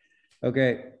Tuesday.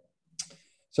 Okay.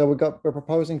 So we're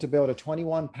proposing to build a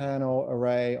 21 panel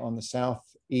array on the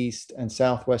southeast and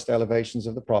southwest elevations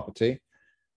of the property.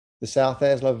 The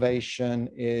southeast elevation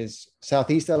is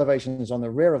on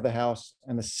the rear of the house,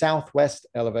 and the southwest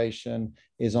elevation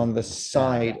is on the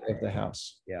side of the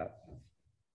house. Yeah.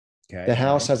 Okay. The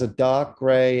house has a dark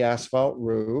gray asphalt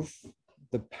roof.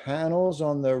 The panels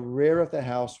on the rear of the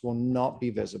house will not be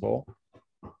visible.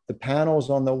 The panels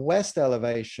on the west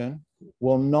elevation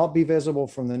will not be visible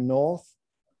from the north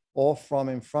or from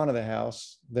in front of the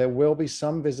house. There will be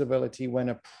some visibility when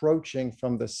approaching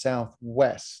from the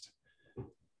southwest.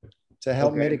 To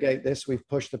help mitigate this, we've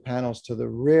pushed the panels to the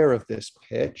rear of this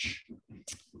pitch.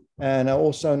 And I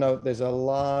also note there's a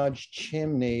large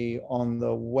chimney on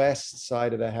the west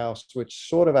side of the house, which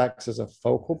sort of acts as a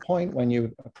focal point when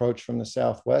you approach from the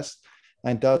southwest,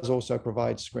 and does also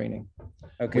provide screening,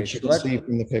 which you can see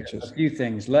from the pictures. A few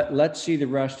things. Let's see the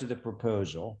rest of the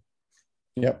proposal.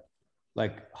 Yep.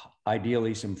 Like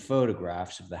ideally some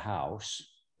photographs of the house.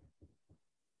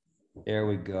 There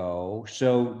we go.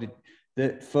 So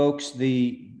the folks,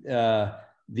 the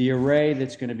array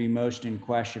that's going to be most in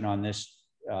question on this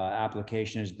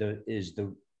application is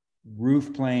the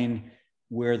roof plane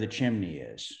where the chimney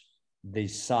is, the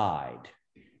side.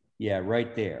 Yeah,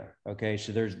 right there. Okay,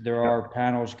 so there are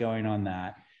panels going on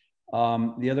that.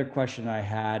 The other question I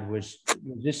had was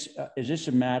is this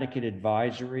a Madigan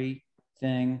advisory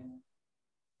thing?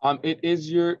 It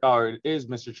is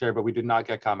Mr. Chair, but we did not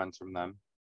get comments from them.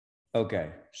 Okay,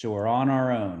 so we're on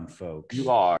our own, folks.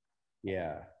 You are.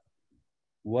 Yeah.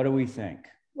 What do we think?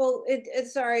 Well,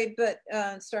 it's sorry, but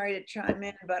sorry to chime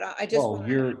in, but I just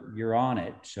you're on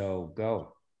it, so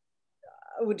go.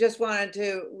 We just wanted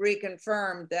to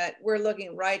reconfirm that we're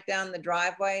looking right down the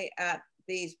driveway at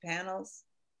these panels.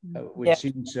 Would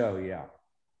seem so, yeah.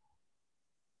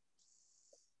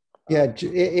 Yeah,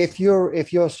 if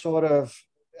you're sort of,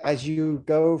 as you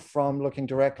go from looking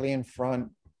directly in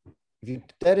front, if you're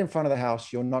dead in front of the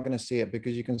house, you're not going to see it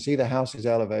because you can see the house is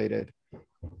elevated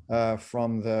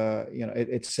from the,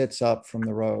 it sits up from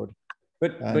the road.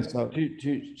 But so,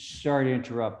 sorry to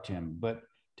interrupt, Tim, but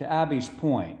to Abby's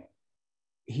point,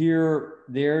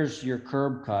 there's your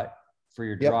curb cut for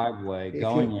your driveway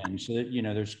going in, so that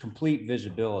there's complete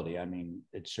visibility. I mean,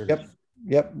 it's sort of.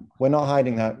 Yep, we're not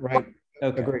hiding that, right?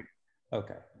 Okay. Agreed.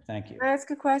 Okay, thank you. Can I ask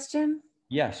a question?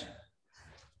 Yes.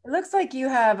 It looks like you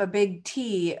have a big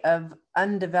T of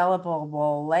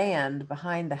undevelopable land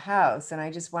behind the house, and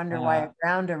I just wonder why a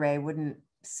ground array wouldn't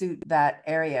suit that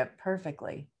area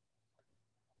perfectly.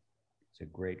 It's a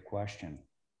great question.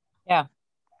 Yeah.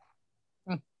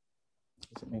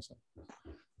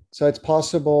 So it's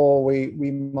possible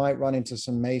we might run into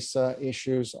some Mesa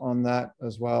issues on that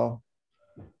as well.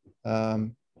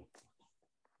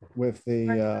 With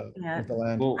the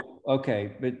land. Well,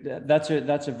 okay, but that's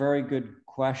a very good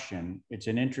question. It's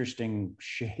an interesting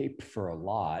shape for a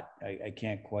lot. I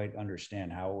can't quite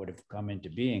understand how it would have come into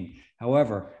being.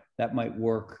 However, that might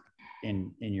work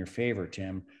in your favor,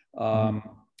 Tim.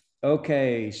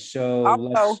 Okay, so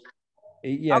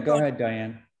go ahead,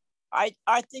 Diane.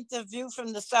 I think the view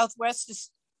from the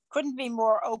southwest couldn't be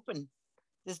more open.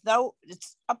 It's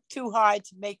up too high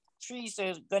to make trees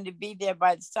are going to be there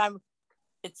by the time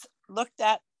it's looked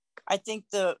at. I think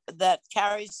that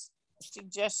Carrie's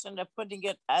suggestion of putting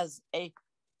it as a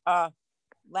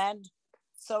land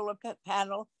solar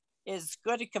panel is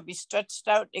good. It can be stretched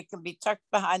out. It can be tucked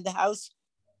behind the house,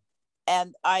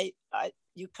 and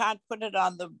you can't put it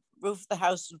on the roof of the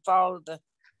house and follow the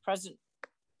present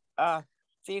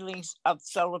feelings of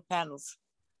solar panels.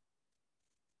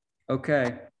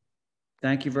 Okay,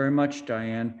 thank you very much,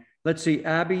 Diane. Let's see,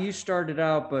 Abby, you started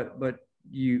out, but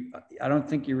I don't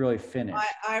think you really finished.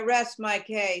 I rest my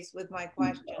case with my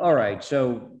question. All right,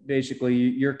 so basically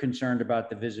you're concerned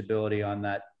about the visibility on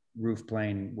that roof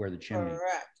plane where the chimney.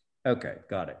 Correct. Okay,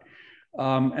 got it.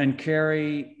 And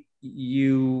Carrie,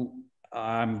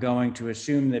 I'm going to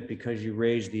assume that because you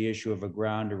raised the issue of a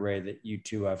ground array that you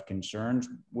too have concerns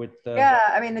with the. Yeah,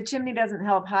 I mean, the chimney doesn't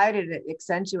help hide it, it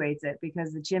accentuates it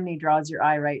because the chimney draws your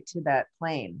eye right to that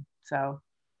plane, so.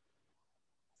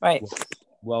 Right.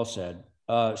 Well said.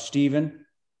 Stephen?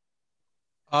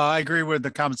 I agree with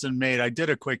the comments that made. I did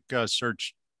a quick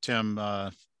search, Tim,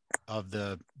 of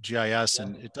the GIS,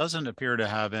 and it doesn't appear to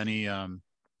have any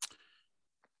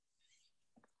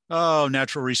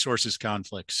natural resources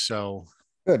conflicts. So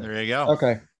good. There you go.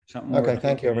 Okay. Okay.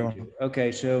 Thank you, everyone.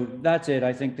 Okay, so that's it.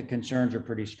 I think the concerns are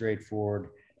pretty straightforward.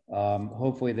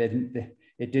 Hopefully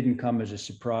it didn't come as a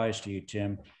surprise to you,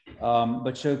 Tim.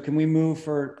 But so can we move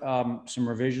for some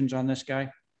revisions on this guy?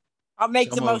 I'll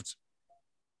make the motion.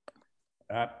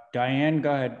 Diane,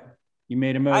 go ahead. You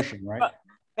made a motion, right?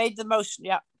 Made the motion,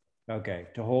 yeah. Okay,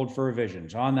 to hold for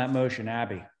revisions. On that motion,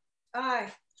 Abby.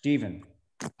 Aye. Stephen.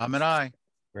 I'm an aye.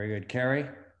 Very good. Carrie.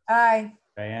 Aye.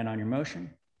 Diane, on your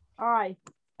motion. Aye.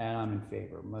 And I'm in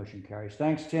favor. Motion carries.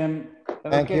 Thanks, Tim. Okay.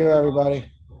 Thank you, everybody.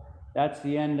 That's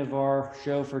the end of our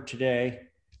show for today.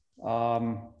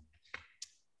 Shall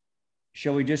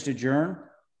we just adjourn?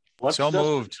 Let's so just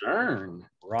moved. Adjourn.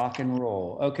 Rock and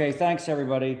roll. Okay, thanks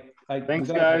everybody.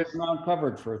 Thanks, guys. Round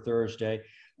covered for Thursday.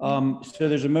 So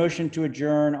there's a motion to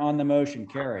adjourn. On the motion,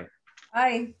 Carrie.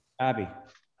 Aye. Abby.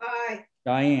 Aye.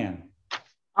 Diane.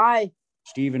 Aye.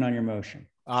 Stephen, on your motion.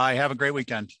 Aye. Have a great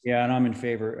weekend. Yeah, and I'm in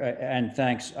favor. And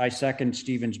thanks. I second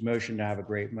Stephen's motion to have a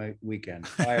great weekend.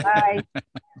 Bye. Aye.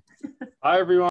 Bye, everyone.